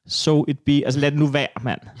 So it be. Altså lad det nu være,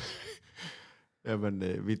 mand. Jamen,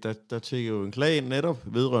 der tækker jo en klage ind netop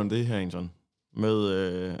vedrørende det her, Hansen, med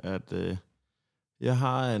at jeg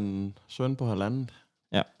har en søn på 1,5,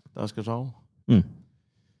 der skal sove.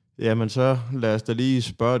 Jamen så lad os da lige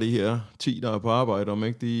spørge de her 10, der er på arbejde, om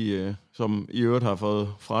ikke de, som i øvrigt har fået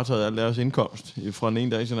frataget al deres indkomst fra den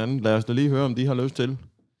ene dag til den anden. Lad os da lige høre, om de har lyst til.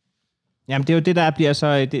 Jamen det er jo det, der bliver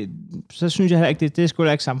så... så synes jeg heller ikke, det er sgu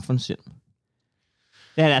da ikke samfundssind.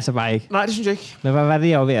 Det er det altså bare ikke. Nej, det synes jeg ikke. Men hvad var det,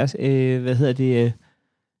 jeg var ved at...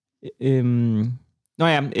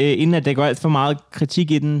 inden at der går alt for meget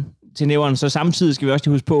kritik i den til Nævren, så samtidig skal vi også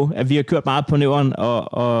huske på, at vi har kørt meget på Nævren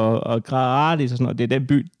og gratis og sådan noget. Det er den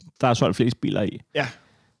by, der er solgt flest biler i. Ja.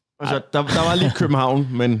 Altså, der var lige København,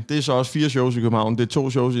 men det er så også 4 shows i København. Det er 2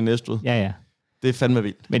 shows i Næstved. Ja. Det er fandme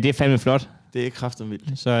vildt. Men det er fandme flot. Det er kraftigt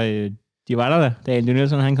vildt. Så de var der, da Andy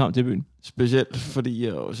Nielsen han kom til byen. Specielt fordi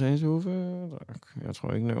jeg også sagde til Uffe, jeg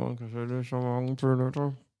tror ikke, Nævren kan sælge så mange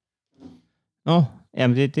billetter. Nå,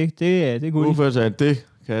 jamen det er godt. Uffe sagde, det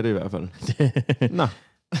kan det i hvert fald. Nå.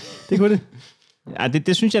 Det kunne det. Ja,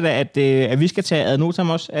 det synes jeg da, at vi skal tage ad notam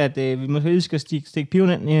også, at vi måske lige skal stikke piven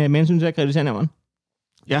ind med hensyn til at kreditere Nævren.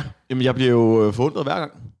 Ja, jamen jeg bliver jo forundret hver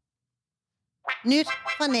gang. Nyt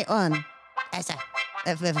fra Nævren. Altså,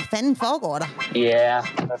 hvad fanden foregår der? Ja,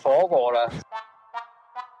 hvad foregår der?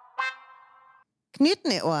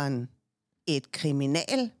 Knytnævren. Et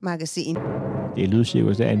kriminalmagasin. Det er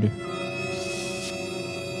lydcirkus, det er Andy.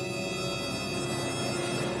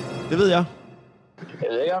 Det ved jeg. Jeg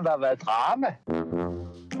ved ikke, om der har været drama.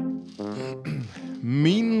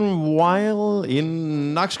 Meanwhile in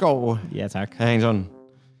Nakskov. Ja, tak. Hansen.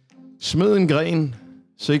 Smed en gren,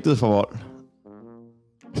 sigtet for vold.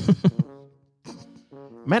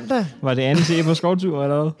 Mandag. Var det andet se på skovtur,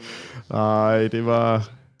 eller hvad? Nej, det var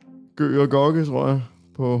Gø og Gokke, tror jeg,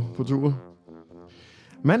 på tur.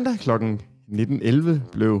 Mandag kl. 19.11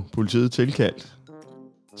 blev politiet tilkaldt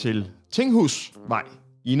til Tinghusvej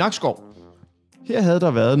i Nakskov. Her havde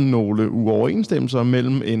der været nogle uoverensstemmelser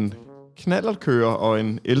mellem en knallertkører og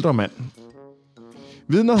en ældre mand.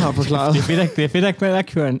 Vidner har forklaret... det er fedt, at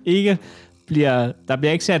knallertkøren ikke bliver... Der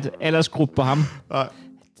bliver ikke sat aldersgruppe på ham. Nej.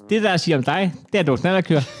 Det, der siger om dig, det er, du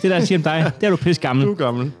knallertkører. Det, der siger om dig, det er, du pisse gammel. Du er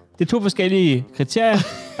gammel. Det er 2 forskellige kriterier,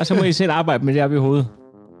 Og så må I selv arbejde med det op i hovedet.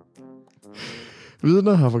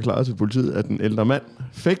 Vidner har forklaret til politiet, at den ældre mand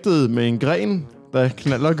fægtede med en gren, da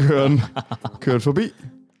knallerkøren kørte forbi.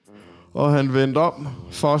 Og han vendte om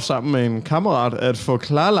for sammen med en kammerat at få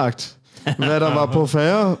klarlagt, hvad der var på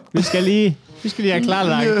færre. Vi skal lige have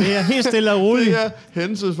klarlagt. Det er helt stille og roligt. Det er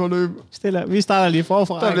hændelsesforløb. Stille. Vi starter lige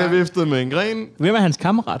forfra. Der bliver viftet med en gren. Hvem er hans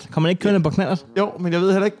kammerat? Kommer han ikke kørende på knallert? Jo, men jeg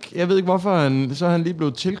ved heller ikke, hvorfor så er han lige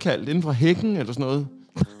blevet tilkaldt inden fra hækken eller sådan noget.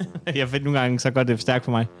 Jeg finder nogle gange, så går det stærkt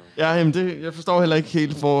for mig. Ja, jamen jeg forstår heller ikke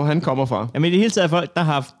helt, hvor han kommer fra. Jamen i det hele taget folk,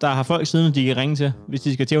 der har folk siden, de kan ringe til, hvis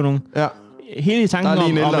de skal tæve nogen. Ja. Hele tanken der er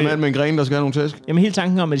lige en om, ældre mand med en gren, der skal have nogle tæsk. Jamen hele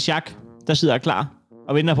tanken om et sjak, der sidder klar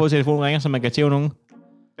og venter på, at telefonen ringer, så man kan tæve nogen.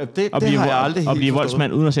 Ja, det har jeg aldrig helt og blive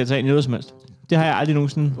voldsmand uden at sætte sig ind i noget som helst. Det har jeg aldrig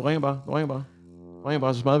nogensinde. Du ringer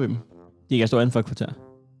bare, så smadrer vi dem. De kan stå inden for et kvarter.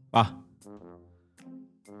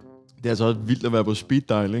 Det er altså også vildt at være på speed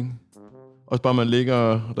dial, ikke? Også bare man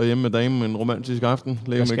ligger derhjemme med damen en romantisk aften,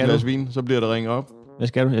 ligger med et glas vin, så bliver der ringet op. Hvad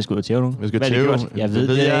skal du? Jeg skal ud og tæve nogen. Jeg skal tæve. Jeg ved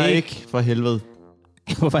det ikke. For helvede.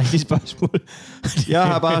 Det var faktisk et spørgsmål. Jeg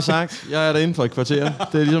har bare sagt, jeg er der inden for et kvarter.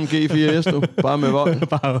 Det er ligesom G4S nu. Bare med vold.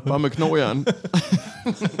 Bare med knogjern.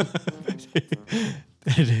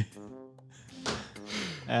 det.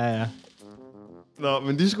 Ja. Nå,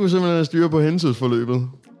 men de skulle simpelthen have styr på hændelsesforløbet.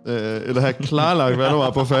 Eller have klarlagt, hvad der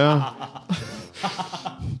var på færre.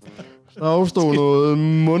 Der opstod noget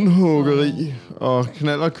mundhuggeri og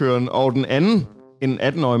knallerkøren. Og den anden, en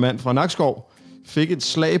 18-årig mand fra Nakskov, fik et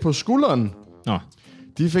slag på skulderen. Nå.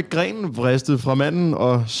 De fik grenen vristet fra manden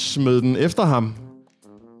og smed den efter ham.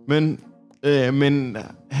 Men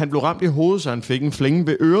han blev ramt i hovedet, så han fik en flænge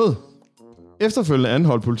ved øret. Efterfølgende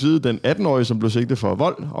anholdt politiet den 18-årige, som blev sigtet for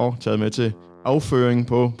vold og taget med til afføring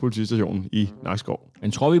på politistationen i Nakskov.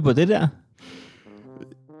 Men tror vi på det der?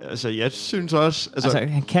 Altså, jeg synes også... Altså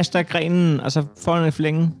han kaster grenen, og så får han en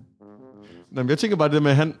flænge. Jamen, jeg tænker bare det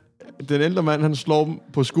med, den ældre mand, han slår dem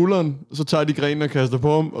på skulderen, så tager de grenen og kaster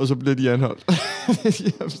på ham, og så bliver de anholdt.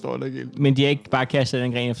 Jeg forstår det ikke helt. Men de har ikke bare kastet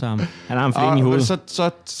den gren efter ham. Han har en flænge i hovedet.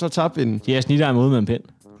 Så tabte vi den. De har snittet ham ud med en pind.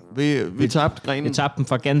 Vi tabte grenen. Vi tabte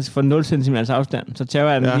den fra 0 cm afstand. Så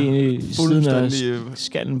tæver jeg den lige i siden af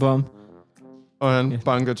skallen på ham. Og han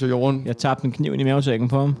banker til jorden. Jeg tabte en kniv i mavesækken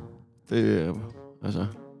på ham. Det altså...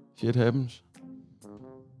 Shit happens.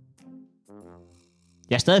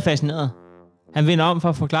 Jeg er stadig fascineret. Han vinder om for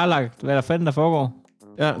at få klarlagt, hvad der fanden der foregår.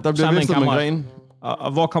 Ja, der bliver viftet med gren.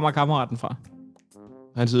 Og hvor kommer kammeraten fra?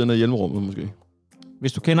 Han sidder nede i hjelmrummet, måske.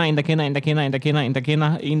 Hvis du kender en, der kender en,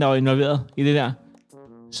 der er involveret i det der,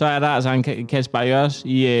 så er der altså en Kasper Jørs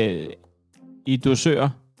i dosør.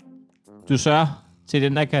 Dosør til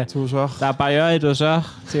den, der kan... Der er barriere i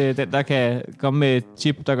dosør til den, der kan komme med et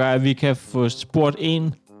tip, der gør, at vi kan få spurgt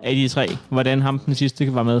en af de tre, hvordan ham den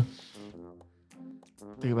sidste var med. Det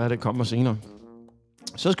kan være, det kommer senere.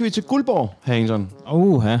 Så skal vi til Guldborg, Hansen.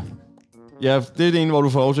 Ja. Ja, det er det ene, hvor du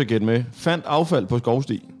får lov til at gætte med. Fandt affald på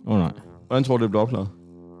skovsti. Nej. Hvordan tror du, det blev opklaret?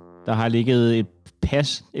 Der har ligget et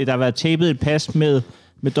pas. Der har været tapet et pas med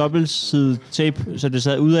dobbeltsidet tape, så det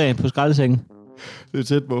sad udad på skraldesængen. Det er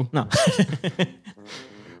tæt på. Nå.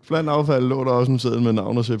 Blandt affald lå der også en seddel med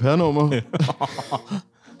navn og CPR-nummer.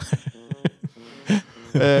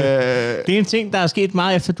 Det er en ting, der er sket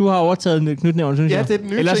meget efter, du har overtaget knytnævn, synes jeg. Ja, det er den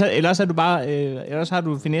nye ting. Ellers er du bare, ellers har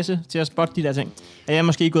du finesse til at spotte de der ting. Er jeg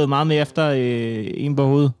måske gået meget mere efter en på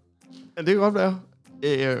hovedet? Ja, det kan godt være.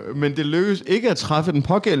 Men det lykkedes ikke at træffe den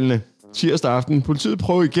pågældende tirsdag aften. Politiet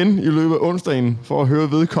prøver igen i løbet af onsdagen for at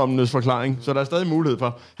høre vedkommendes forklaring. Så der er stadig mulighed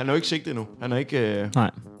for. Han er jo ikke sigtet endnu. Han er ikke...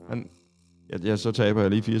 Nej. Så taber jeg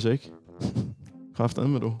lige 4 sæk.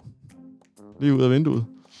 Kraftedeme med du. Lige ud af vinduet.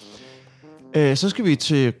 Så skal vi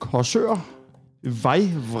til Korsør.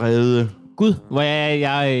 Vejvrede. Gud, hvor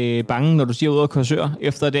jeg er bange, når du siger ud af Korsør,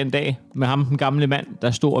 efter den dag med ham, den gamle mand,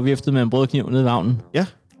 der stod og viftede med en brødkniv nede ved havnen. Ja,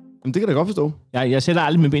 men det kan jeg da godt forstå. Jeg sætter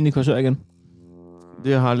aldrig min ben i Korsør igen.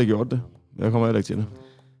 Det har aldrig gjort det. Jeg kommer heller ikke til det.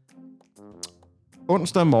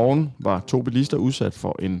 Onsdag morgen var 2 bilister udsat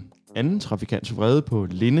for en anden trafikants vrede på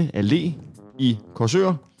Linde Allé i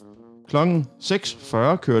Korsør. Klokken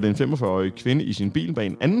 6.40 kørte en 45-årig kvinde i sin bil bag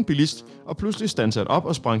en anden bilist, og pludselig standsede op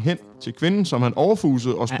og sprang hen til kvinden, som han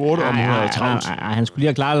overfusede og spurgte, om hun havde travlt. Han skulle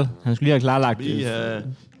lige have klarlagt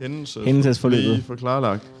hændelsesforløbet. For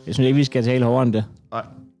klarlagt. Jeg synes ikke, vi skal tale hårdere end det. Nej.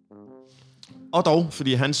 Og dog,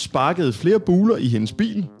 fordi han sparkede flere buler i hendes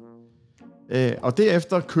bil, og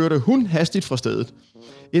derefter kørte hun hastigt fra stedet.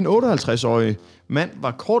 En 58-årig mand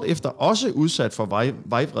var kort efter også udsat for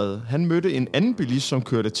vejvrede. Han mødte en anden bilist, som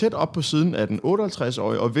kørte tæt op på siden af den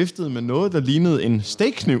 58-årige og viftede med noget, der lignede en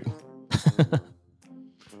steakkniv.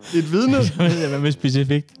 Et vidne... Hvad med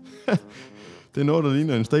specifikt? Det er noget, der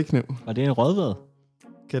ligner en stekkniv. Og det er en rødvad.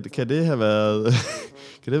 Kan det have været...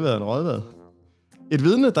 kan det være en rødvad? Et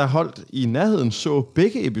vidne, der holdt i nærheden, så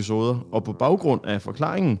begge episoder, og på baggrund af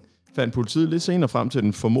forklaringen fandt politiet lidt senere frem til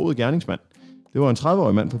den formodede gerningsmand. Det var en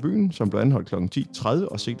 30-årig mand på byen, som blev anholdt kl. 10.30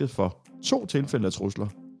 og sigtet for 2 tilfælde af trusler.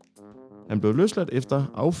 Han blev løsladt efter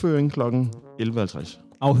afføring kl. 11.50.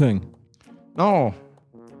 Afhøring. Nå.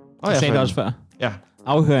 Jeg sagde det også før. Ja.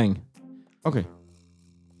 Afhøring. Okay.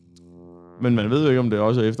 Men man ved jo ikke, om det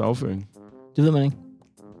også er efter afføring. Det ved man ikke.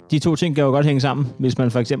 De to ting kan jo godt hænge sammen, hvis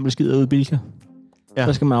man for eksempel skider ud i Bilka. Ja.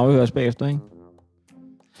 Så skal man afhøres bagefter, ikke?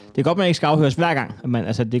 Det er godt, man ikke skal afhøres hver gang.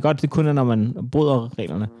 Det er godt, det kun er, når man bryder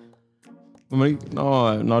reglerne.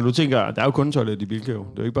 Når du tænker, der er jo kun toilet i Bilka jo. Det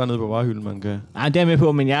er jo ikke bare nede på varehylden, man kan... Nej, det er jeg med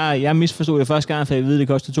på, men jeg misforstod det første gang, for jeg ved, det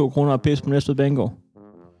kostede 2 kroner at pisse på Næstved Banegård.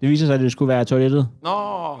 Det viser sig, at det skulle være toilettet. Nå,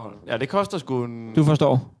 ja, det koster sgu en... Du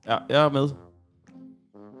forstår. Ja, jeg er med.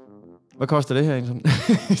 Hvad koster det her, egentlig?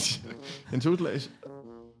 En tuslags?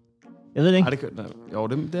 Jeg ved det ikke. Jo,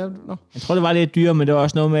 det er... Nå. Jeg tror, det var lidt dyre, men det var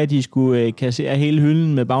også noget med, at de skulle kassere hele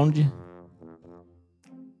hylden med Bounty.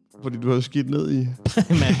 Fordi du havde skidt ned i...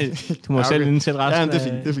 Men, du må selv indsætte resten. Ja, det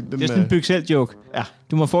er fint. Det er sådan en byg selv joke. Ja.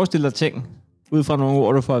 Du må forestille dig ting, ud fra nogle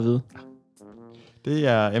ord, du får at vide. Det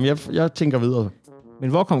er... Jamen, jeg tænker videre. Men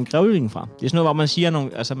hvor kom grævlingen fra? Det er sådan noget, hvor man siger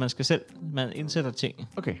nogle... Altså, man indsætter ting.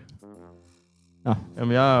 Okay. Nå.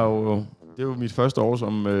 Jamen, jeg er jo... Det er jo mit første år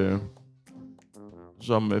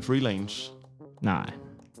som freelance. Nej.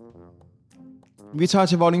 Vi tager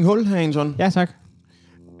til Vordinghull, Hanson. Ja, tak.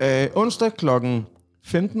 Onsdag kl.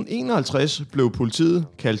 15.51 blev politiet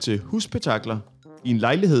kaldt til husspektakler i en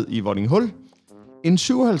lejlighed i Vordinghull. En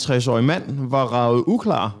 57-årig mand var raget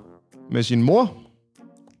uklar med sin mor,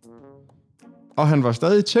 og han var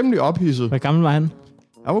stadig temmelig ophidset. Hvor gammel var han?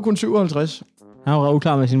 Han var kun 57. Han var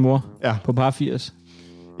uklar med sin mor. Ja. På par 80.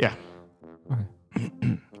 Ja. Okay.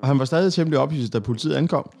 Og han var stadig temmelig ophidset, da politiet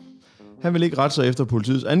ankom. Han ville ikke rette sig efter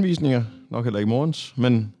politiets anvisninger, nok heller ikke morgens,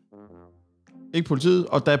 men ikke politiet.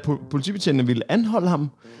 Og da politibetjentene ville anholde ham,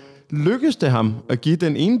 lykkedes det ham at give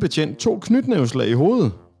den ene betjent 2 knytnæveslag i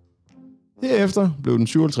hovedet. Herefter blev den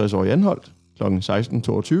 57-årige anholdt kl.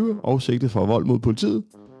 16.22 og sigtet for vold mod politiet.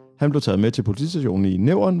 Han blev taget med til politistationen i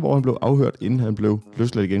Nævren, hvor han blev afhørt, inden han blev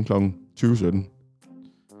løsladt igen kl. 20.17.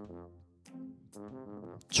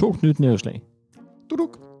 2 knytnæveslag.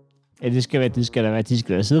 Duduk. Ja, de skal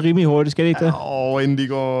da sidde rimelig hurtigt, skal det ikke det? Og inden de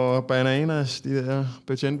går bananas, de der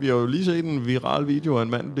betjent. Vi har jo lige set en viral video af en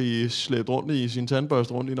mand, der slæbt rundt i sin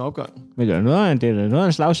tandbørste rundt i en opgang. Men det er noget af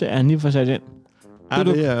en slagserie, han lige får sat ind. Ja,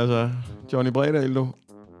 det er altså Johnny Bredal, du.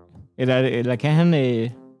 Eller kan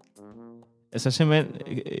han... simpelthen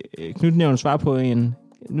knytnæven svar på en...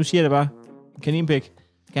 Nu siger jeg det bare. Kaninpæk.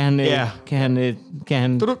 Kan han... Kan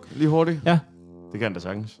han... Duduk, lige hurtigt. Ja. Det kan han da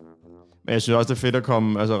sagtens. Men jeg synes også, det er fedt at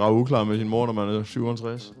komme rage uklar med sin mor, når man er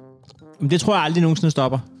 67. Men det tror jeg aldrig nogensinde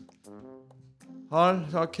stopper. Hold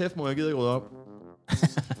så kæft, må jeg gider ikke rydde op.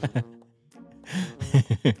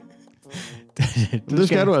 det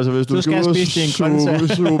skal du altså, hvis du skal ud og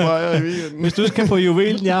suge bajer i weekenden. Hvis du skal på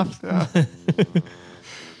juvelen i aften. Ja.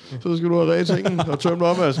 Så skal du have ret sengen og tømme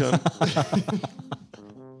opvaskeren.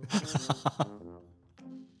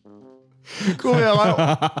 Kunne være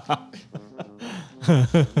røv.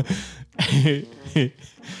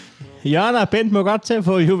 Jørgen og Bent må godt tage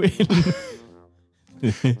på juvelen.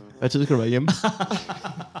 Hvad tid skal du være hjemme?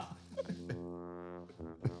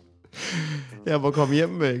 Jeg må komme hjem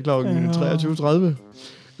med klokken 23.30.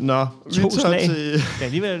 Nå, 2 slag. Til... Det er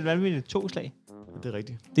alligevel vanvittigt 2 slag. Det er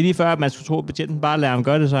rigtigt. Det er lige før, at man skulle tro, at betjenten bare lader ham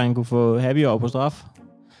gøre det, så han kunne få happy over på straf.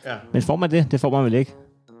 Ja. Men får man det? Det får man vel ikke.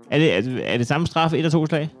 Er det samme straf, 1 og 2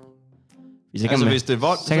 slag? Hvis det er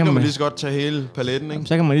vold, så kan man lige så godt tage hele paletten, ikke?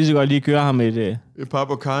 Så kan man lige så godt lige køre ham et par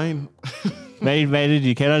på kajen. hvad er det,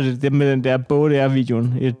 de kalder det? Det med den der båd der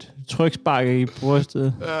videoen. Et trykspark i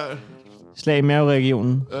brystet. Ja. Slag i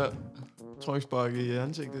maveregionen. Ja. Trykspark i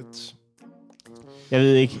ansigtet. Jeg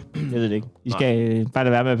ved det ikke. I skal bare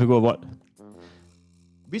lade være med at begå vold.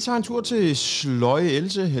 Vi tager en tur til Sløje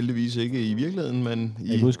Else, heldigvis ikke i virkeligheden, men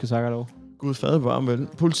i... Jeg husker sakker dog. Gud fader varm vel.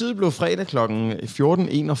 Politiet blev fredag kl.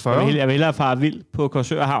 14.41. Jeg vil hellere fare vild på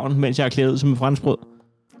Korsør Havn, mens jeg er klædet ud som en franskbrød.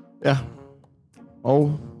 Ja.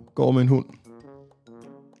 Og går med en hund.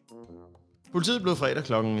 Politiet blev fredag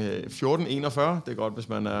kl. 14.41. Det er godt, hvis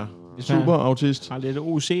man er superautist. Har lidt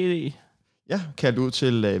OCD. Ja, kaldt ud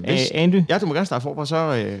til Vest. Andy? Ja, du må gerne starte forfra,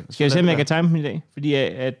 så... Skal jeg se, om jeg kan time dem i dag? Fordi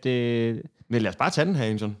Men lad os bare tage den her,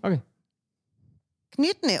 Hanson. Okay.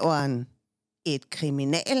 Knytnæveren. Et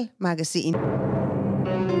kriminalmagasin.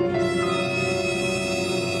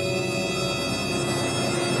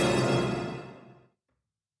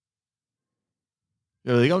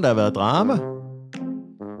 Jeg ved ikke, om der har været drama.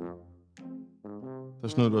 Der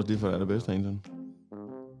snød du også lige for det bedste, Hansen.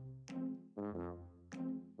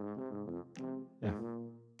 Ja.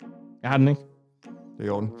 Jeg har den ikke. Det er i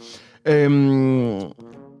orden.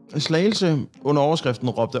 Slagelse under overskriften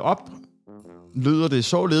råbte op. Lyder det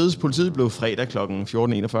således. Politiet blev fredag kl.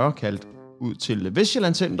 14.41 kaldt ud til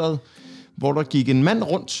Vestjyllandscentret, hvor der gik en mand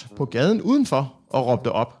rundt på gaden udenfor og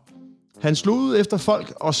råbte op. Han slog ud efter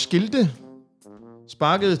folk og skilte,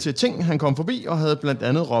 sparkede til ting, han kom forbi, og havde blandt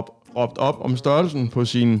andet råbt op om størrelsen på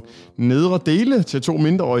sine nedre dele til 2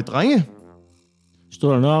 mindreårige drenge.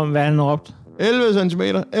 Stod der noget om, hvad han råbte? 11 cm.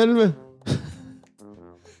 11.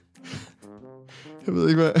 Jeg ved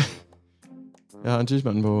ikke, hvad... Jeg har en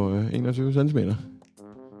tidsmand på 21 cm.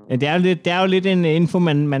 Ja, det er jo lidt en info,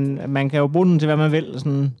 man kan jo bruge den til, hvad man vil.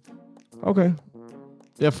 Sådan. Okay.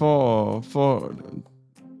 Jeg får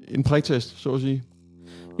en priktest, så at sige.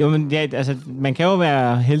 Jo, men ja, altså, man kan jo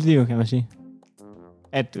være heldig, jo, kan man sige.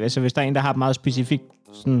 At, altså, hvis der er en, der har et meget specifikt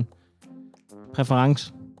sådan,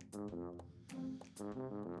 præference.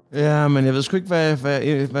 Ja, men jeg ved sgu ikke,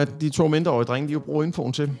 hvad de 2 mindreårige drenge, de jo bruger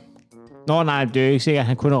infoen til. Nå, nej, det er jo ikke sikkert, at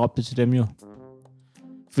han kun har råbt det til dem, jo.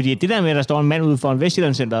 Fordi det der med, at der står en mand ude for en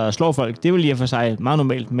Vestjyllandscenter og slår folk, det er vel lige for sig meget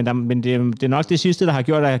normalt. Men det er nok det sidste, der har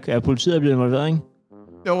gjort, at politiet er blevet involveret, ikke?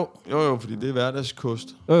 Jo, fordi det er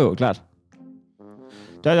hverdagskost. Jo, klart.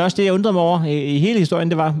 Det er også det, jeg undrede mig over i hele historien,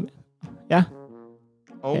 det var... Ja.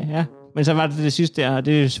 Ja. Men så var det sidste der, og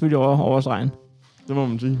det er selvfølgelig over stregen. Det må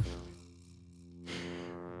man sige.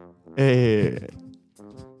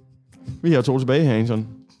 Vi har 2 tilbage her, Hansen.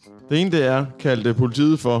 Det ene, det er, kaldte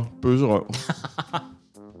politiet for bøsserøv.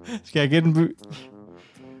 Skal jeg gætte en by?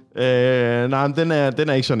 Nej, men den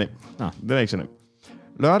er ikke så nem. Nå. Den er ikke så nem.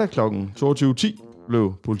 Lørdag kl. 22.10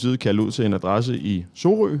 blev politiet kaldt ud til en adresse i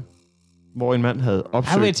Sorø, hvor en mand havde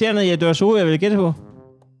opsøgt... Jeg var irriterende, at det var Sorø, jeg ville gætte på.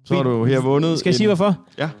 Så har du her vundet... Skal jeg sige, hvorfor?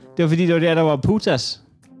 Ja. Det var fordi, det var der var putas.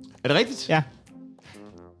 Er det rigtigt? Ja.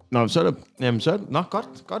 Nå, så er det... Jamen, så er det nok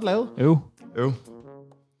godt lavet. Jo.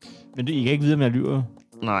 Men I kan ikke vide, om jeg lyver.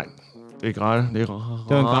 Nej, det er gratis. Det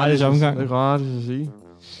var en gratis omgang. Det er gratis at sige.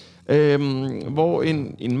 Hvor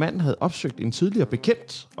en mand havde opsøgt en tidligere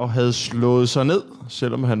bekendt og havde slået sig ned,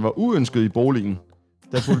 selvom han var uønsket i boligen.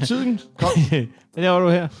 Da politiet kom... Men der var du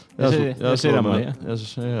her. Jeg sætter mig her.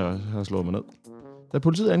 Jeg har slået mig ned. Da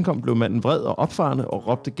politiet ankom, blev manden vred og opfarende og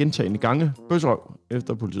råbte gentagne gange bøsserøv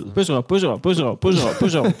efter politiet. Bøsserøv.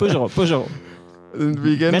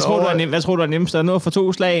 Hvad tror du er nemmest? Er der noget for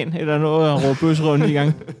 2 slag ind, eller noget at råbe bøsserøv 9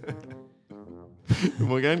 gange? Du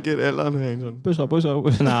må gerne gætte alderen her, Hansen.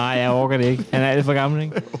 Bøsserøv. Nej, jeg orker det ikke. Han er alt for gammel,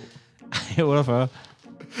 ikke? 48.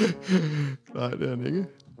 Nej, det er han ikke.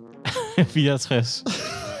 64.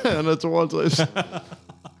 Han er 52.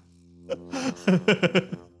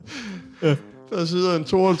 Der sidder en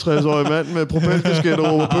 52-årig mand med propelkasket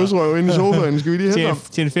og råber bøsserøv inde i sofaen. Skal vi lige hente ham?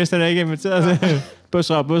 Til en fest, han er ikke inviteret til.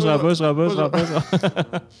 Bøsserøv.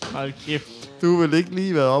 Hold kæft. Du vil ikke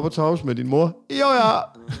lige være oppe og tavs med din mor? Jo, ja.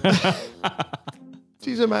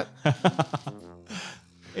 Tisse, mand.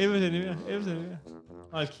 11 cm.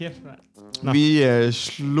 Hold kæft, mand. Vi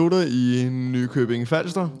slutter i Nykøbing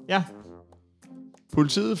Falster. Ja.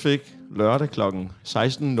 Politiet fik lørdag kl.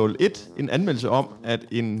 16.01 en anmeldelse om, at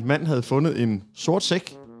en mand havde fundet en sort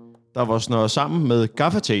sæk, der var snøret sammen med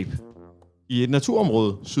gaffatape i et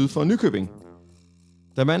naturområde syd for Nykøbing.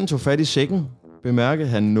 Da manden tog fat i sækken, bemærkede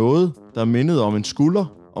han noget, der mindede om en skulder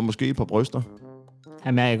og måske et par bryster.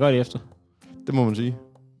 Han mærker godt efter. Det må man sige.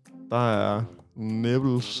 Der er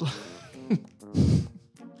nipples.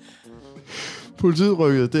 Politiet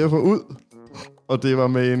rykkede derfor ud, og det var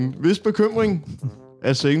med en vis bekymring,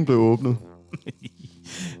 at sækken blev åbnet.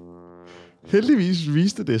 Heldigvis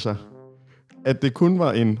viste det sig, at det kun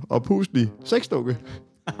var en oppustelig sexdukke,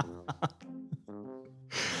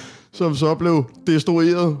 som så blev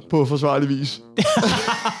destrueret på forsvarlig vis.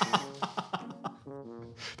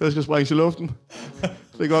 Der skal sprænges i luften.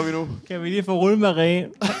 Det gør vi nu. Kan vi lige få rullemarine?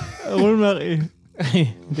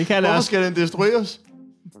 Det kan Hvorfor skal den destrueres?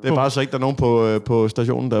 Det er bare så ikke, der er nogen på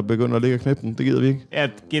stationen, der begynder at ligge og knæppe den. Det gider vi ikke.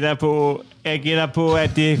 Jeg gætter på,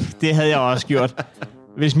 at det havde jeg også gjort.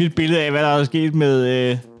 Hvis mit billede af, hvad der er sket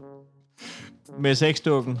med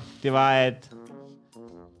sexdukken, det var,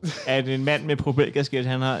 at en mand med propelkasket,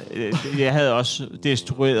 jeg havde også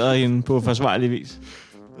destrueret hende på forsvarlig vis.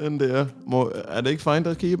 Den der. Er det ikke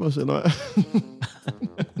Finders Keepers, eller hvad?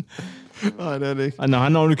 Nej, det er det ikke. Og når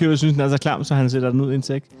han ovenikøbet synes, den er så klam, så han sætter den ud i en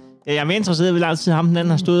sæk. Ja, jeg er mere interesseret i, hvor lang tid ham den anden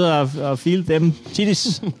har stået og filet dem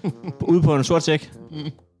titties ude på en sort sæk.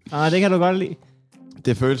 Det kan du godt lide.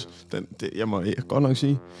 Det føles, jeg må godt nok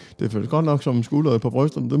sige, det føles godt nok som en skulder på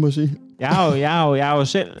brysterne, det må jeg sige. Jeg er jo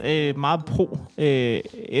selv meget pro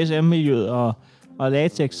SM-miljøet og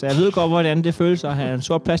latex, så jeg ved godt, hvordan det føles at have en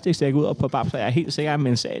sort plastiksæk ud og på bab, så jeg er helt sikker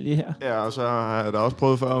med en sag lige her. Ja, og så har jeg da også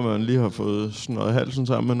prøvet før, at man lige har fået sådan noget halsen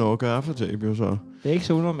sammen med noget gaffatape, jo så. Det er ikke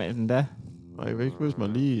så unormalt endda. Nej, jeg ved ikke, hvis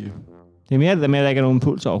man lige... Det er mere det der med, at der ikke er nogen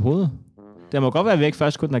puls overhovedet. Den må godt være væk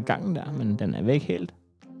først kun af gangen der, men den er væk helt.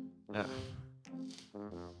 Ja.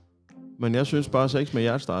 Men jeg synes bare, 6 med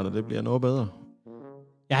hjertestarter, det bliver noget bedre.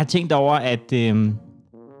 Jeg har tænkt over, at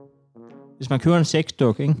hvis man køber en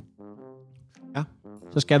sexduk, ikke? Ja.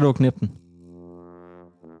 Så skal du knippe den.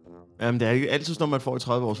 Jamen, det er ikke altid, når man får i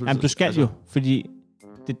 30 års fødselsdag. Jamen, du skal jo, fordi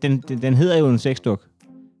den hedder jo en sexduk.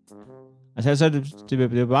 Altså, så er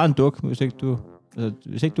det er bare en duk, hvis ikke du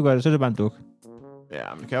gør det, så er det bare en duk.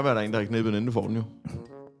 Ja, men det kan jo være, der er en, der har knippet den, inden du får den jo.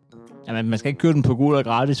 Jamen, man skal ikke købe den på gul og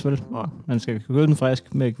gratis, vel? Man skal købe den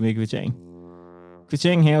frisk med kvittering.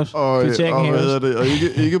 Kvittering hæves. Og hvad hedder det? Og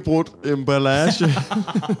ikke brudt emballage.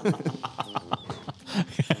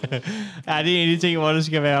 Ja, det er en af de ting, hvor det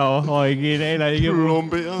skal være original og ikke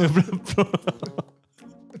plomberet.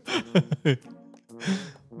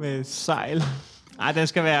 Med sejl. Nej, den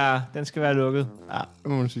skal være lukket. Ja,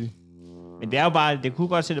 det må man sige. Men det er jo bare, det kunne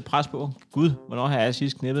godt sætte pres på. Gud, hvornår har jeg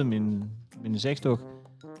sidst knippet min sexduk?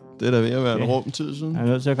 Det er da ved at være en rum tid siden. Jeg er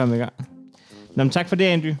nødt til at komme i gang. Nå, men tak for det,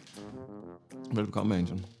 Andy. Velkommen,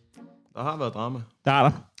 Anton. Der har været drama. Der er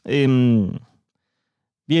der.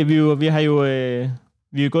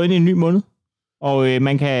 Vi er gået ind i en ny måned, og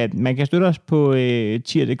man kan støtte os på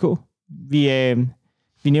tier.dk.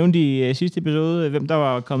 Vi nævnte i sidste episode, hvem der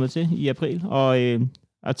var kommet til i april,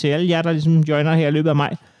 og til alle jer, der ligesom joiner her i løbet af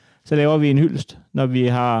maj, så laver vi en hyldest, når vi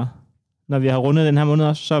har rundet den her måned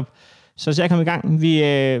også. Så jeg komme i gang. Vi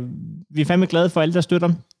er fandme glade for alle, der støtter.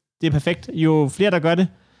 Det er perfekt. Jo flere, der gør det,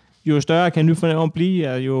 jo større kan Nyfornævren blive,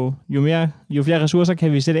 og jo flere ressourcer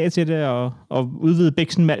kan vi sætte af til det, og udvide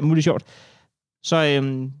bæksen med alt muligt sjovt. Så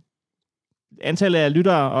antallet af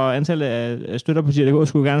lyttere og antallet af støtter på tier.dk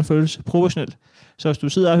skulle gerne føles proportionelt. Så hvis du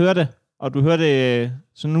sidder og hører det, og du hører det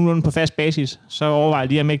sådan nogenlunde på fast basis, så overvej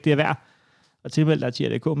lige, om ikke det er værd at tilmelde dig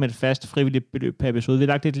tier.dk med et fast frivilligt beløb per episode. Vi har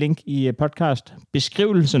lagt et link i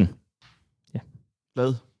podcast-beskrivelsen. Ja.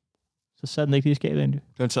 Hvad? Så sad den ikke lige i skabet, Andy.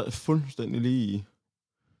 Den sad fuldstændig lige i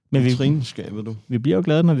vitrineskabet, du. Vi bliver jo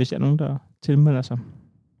glade, når vi ser nogen, der tilmelder sig.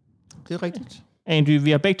 Det er rigtigt. Andy,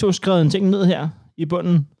 vi har begge to skrevet en ting ned her i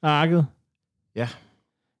bunden af arket. Ja.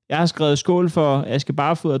 Jeg har skrevet skål for Aske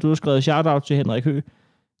Barfod, og du har skrevet shout-out til Henrik Høgh.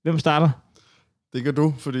 Hvem starter? Det kan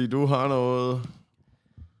du, fordi du har noget...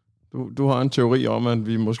 Du har en teori om, at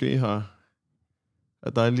vi måske har...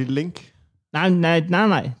 At der er et lille link. Nej.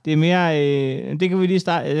 Det er mere... det kan vi lige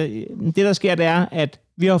starte... det, der sker, det er, at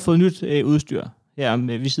vi har fået nyt udstyr.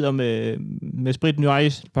 Her, vi sidder med Sprit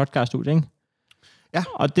Noise podcaststudie, ikke? Ja.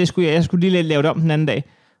 Og jeg skulle lige lave det om den anden dag.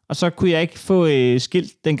 Og så kunne jeg ikke få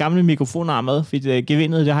skilt den gamle mikrofonarm med, fordi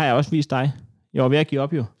gevindet, det har jeg også vist dig. Jeg var ved at give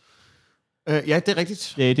op, jo. Ja, det er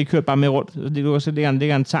rigtigt. Det kørte bare med rundt. Så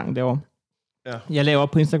ligger en tang derovre. Ja. Jeg lavede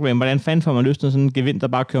op på Instagram, hvordan fanden får man løsnet sådan en gevind, der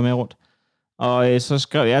bare kører med rundt. Og så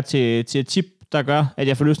skrev jeg til et tip, der gør, at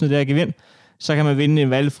jeg får løsnet det her gevind. Så kan man vinde en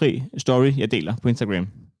valgfri story, jeg deler på Instagram.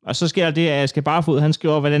 Og så sker der det, at jeg skal bare få ud, han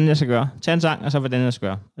skriver, hvordan jeg skal gøre. Tag en sang, og så hvordan jeg skal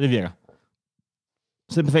gøre. Og det virker.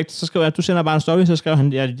 Så det er perfekt. Så skriver jeg, at du sender bare en story, så skriver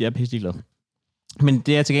han, at jeg er pisse glad. Men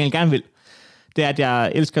det jeg til gengæld gerne vil, det er, at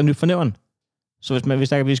jeg elsker Nyfornævren. Så hvis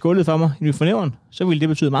der kan blive skålet for mig i Nyfornævren, så vil det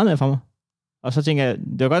betyde meget mere for mig. Og så tænker jeg,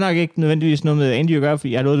 det var godt nok ikke nødvendigvis noget med Andy at gøre,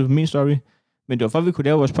 fordi jeg har lovet det på min story. Men det var for, at vi kunne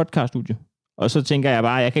lave vores podcaststudie. Og så tænker jeg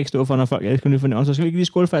bare, at jeg kan ikke stå for, når folk elsker Nyfornævren. Så skal vi ikke lige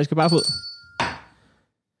skåle for, jeg skal bare få.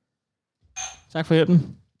 Tak for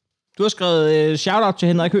hjælpen. Du har skrevet shout-out til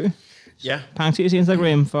Henrik Høgh. Ja. Parentes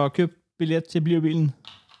Instagram for at købe billet til Bliverbilen.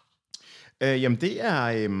 Jamen, det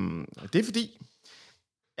er fordi,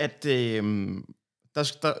 at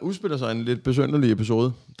der udspiller sig en lidt besynderlig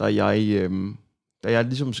episode, da jeg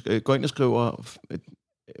ligesom går ind og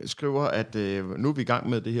skriver at nu er vi i gang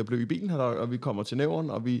med det her Blø i bilen, og vi kommer til nævren,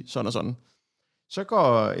 og vi sådan og sådan. Så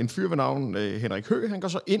går en fyr ved navn Henrik Høgh, han går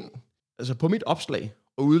så ind altså på mit opslag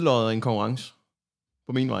og udlodder en konkurrence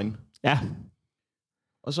på min vegne. Ja.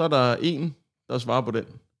 Og så er der en, der svarer på den.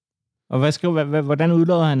 Og hvordan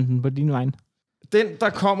udlodder han den på din vegne? Den, der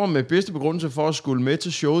kommer med bedste begrundelse for at skulle med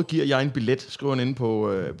til showet, giver jeg en billet, skriver han inde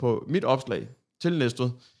på mit opslag til Næstved.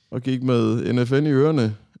 Og gik med NFN i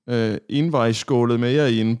ørerne. Envejsskålet med jer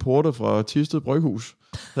i en porte fra Thisted Bryghus.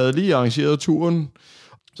 Havde lige arrangeret turen.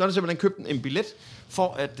 Så har jeg simpelthen købt en billet,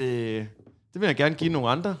 for at, det vil jeg gerne give nogle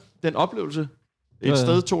andre, den oplevelse. Et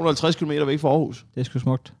sted 250 km væk fra Aarhus. Det er sgu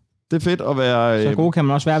smukt. Det er fedt at være... Så gode kan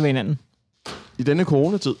man også være ved hinanden. I denne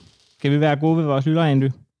coronatid. Kan vi være gode ved vores lyttere, Andy?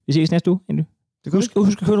 Vi ses næste uge, Andy. Husk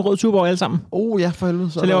at købe en rød Tuborg alle sammen. Ja, for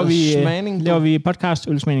helvede. Så laver vi podcast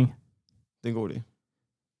ølsmagning. Det er en god idé.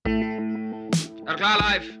 Er du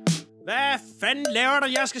klar, Leif? Hvad fanden laver du?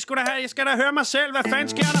 Jeg skal da høre mig selv. Hvad fanden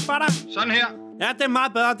sker der for dig? Sådan her. Ja, det er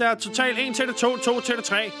meget bedre. Der er totalt 1 til det 2, 2 til det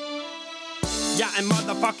 3. Jeg er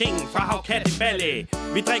motherfucking fra Havkatte Balle.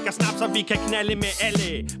 Vi drikker snaps, og vi kan knalde med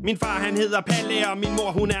alle. Min far, han hedder Palle, og min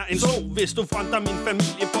mor, hun er en so. Hvis du fronter min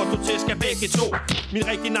familie, får du til skal begge to. Min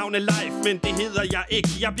rigtige navn er Leif, men det hedder jeg ikke.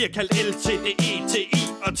 Jeg bliver kaldt L til det E, til I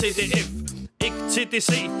og til det F. Ikke til det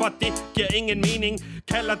C, for det giver ingen mening.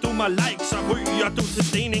 Kalder du mig like, så ryger du til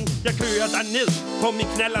stening. Jeg kører dig ned på min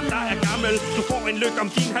knaller, der er gammel. Du får en lyk om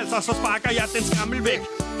din hals, og så sparker jeg den skammel væk.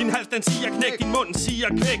 Din hals, den siger knæk, din mund siger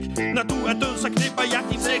kvæk. Når du er død, så knipper jeg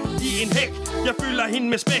din sæk i en hæk. Jeg fylder hende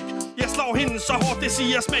med spæk. Jeg slår hende så hårdt, det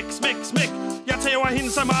siger smæk, smæk, smæk. Jeg tæver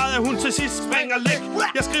hende så meget, at hun til sidst springer læk.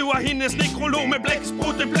 Jeg skriver hendes nekrolog med blæk,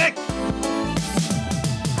 sprutte blæk.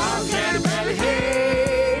 Havkatte Balle, hey.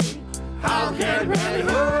 Havkatte Balle,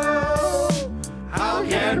 ho.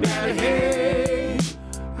 Havkatte Balle, hey.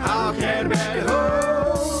 Havkatte Balle, ho.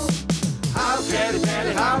 Havkatte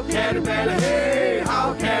Balle, Havkatte Balle, hey.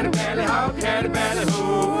 Havkatte Balle, Havkatte Balle, ho.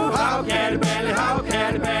 Havkatte Balle,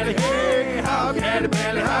 Havkatte Balle, hey. Havkatte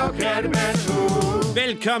Balle, Havkatte Balle, ho.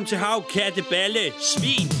 Velkommen til Havkatte Balle,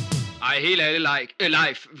 svin. Ej, helt ærligt,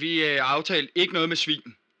 Leif. Vi aftalt ikke noget med svin.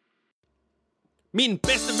 Min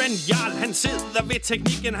bedste ven Jarl, han sidder ved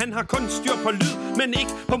teknikken. Han har kun styr på lyd, men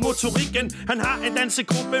ikke på motorikken. Han har en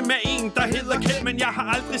dansegruppe med en, der hedder Kjeld. Men jeg har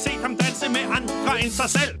aldrig set ham danse med andre end sig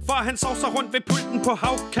selv. For han sovser rundt ved pulten på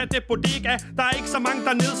Havkatte Bodega. Der er ikke så mange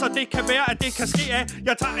dernede, så det kan være, at det kan ske af.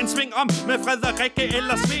 Jeg tager en sving om med Frederikke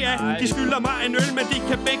eller Svea. De skylder mig en øl, men de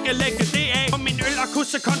kan begge lægge det af. På min øl- og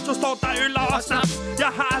kussekonto står der øller og snaps.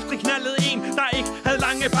 Jeg har aldrig knaldet en, der ikke havde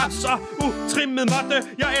lange paps og utrimmet måtte.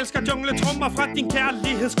 Jeg elsker jungletrummer fra din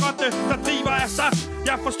kærlighedsgrotte, der driver af saft.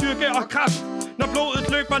 Jeg får styrke og kraft, når blodet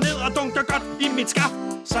løber ned og dunker godt i mit skaft.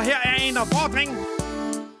 Så her er en opfordring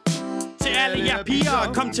til alle jer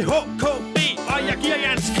piger. Kom til HKB, og jeg giver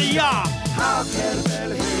jer en skriger. Havkatte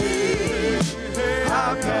Balle, hey.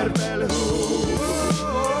 Havkatte Balle, ho.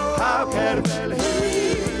 Havkatte Balle, hey.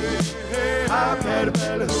 Havkatte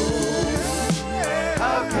Balle, ho.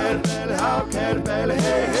 Havkatte Balle, Havkatte Balle,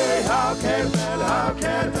 hey, hey. Havkatte Balle,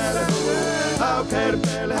 Havkatte Balle, ho. Havkatte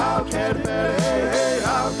Balle, Havkatte Balle, hey, hey.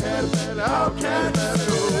 Havkatte Balle, Havkatte Balle,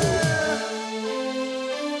 ho.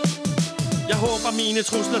 Jeg håber mine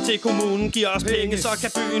trusler til kommunen giver os penge, så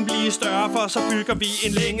kan byen blive større, for så bygger vi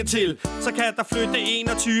en længe til. Så kan der flytte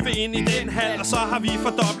 21 ind i den hal, og så har vi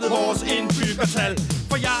fordoblet vores indbyggertal.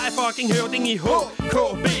 For jeg er fucking høvding i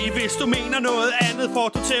HKB. Hvis du mener noget andet, får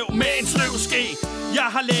du tæv med en sløvske. Jeg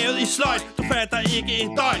har lavet i sløjt, du fatter ikke en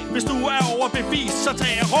døgn. Hvis du er overbevist, så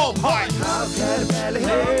tag jeg råb højt. Havkatte Balle,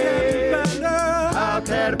 hey.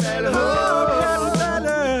 Havkatte Balle, ho.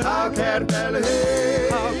 Havkatte Balle,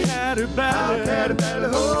 hey. Havkatte Balle,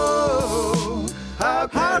 ho.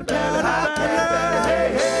 Havkatte Balle, Havkatte Balle, hey,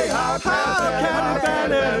 hey. Havkatte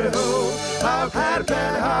Balle, ho. Havkatte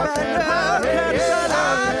Balle, Havkatte Balle, hey, hey.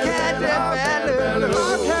 Havkatte Balle, ho.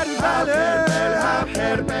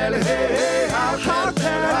 Havkatte Balle, hey, hey. Havkatte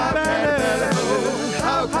Balle, ho.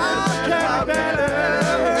 Havkatte Balle, hey.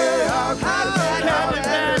 Havkatte Balle.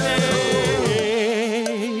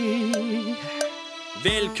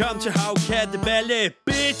 Velkommen til Havkatte Balle,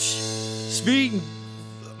 bitch. Svin.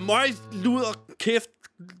 Møg, luder, kæft,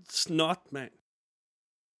 snot, mand.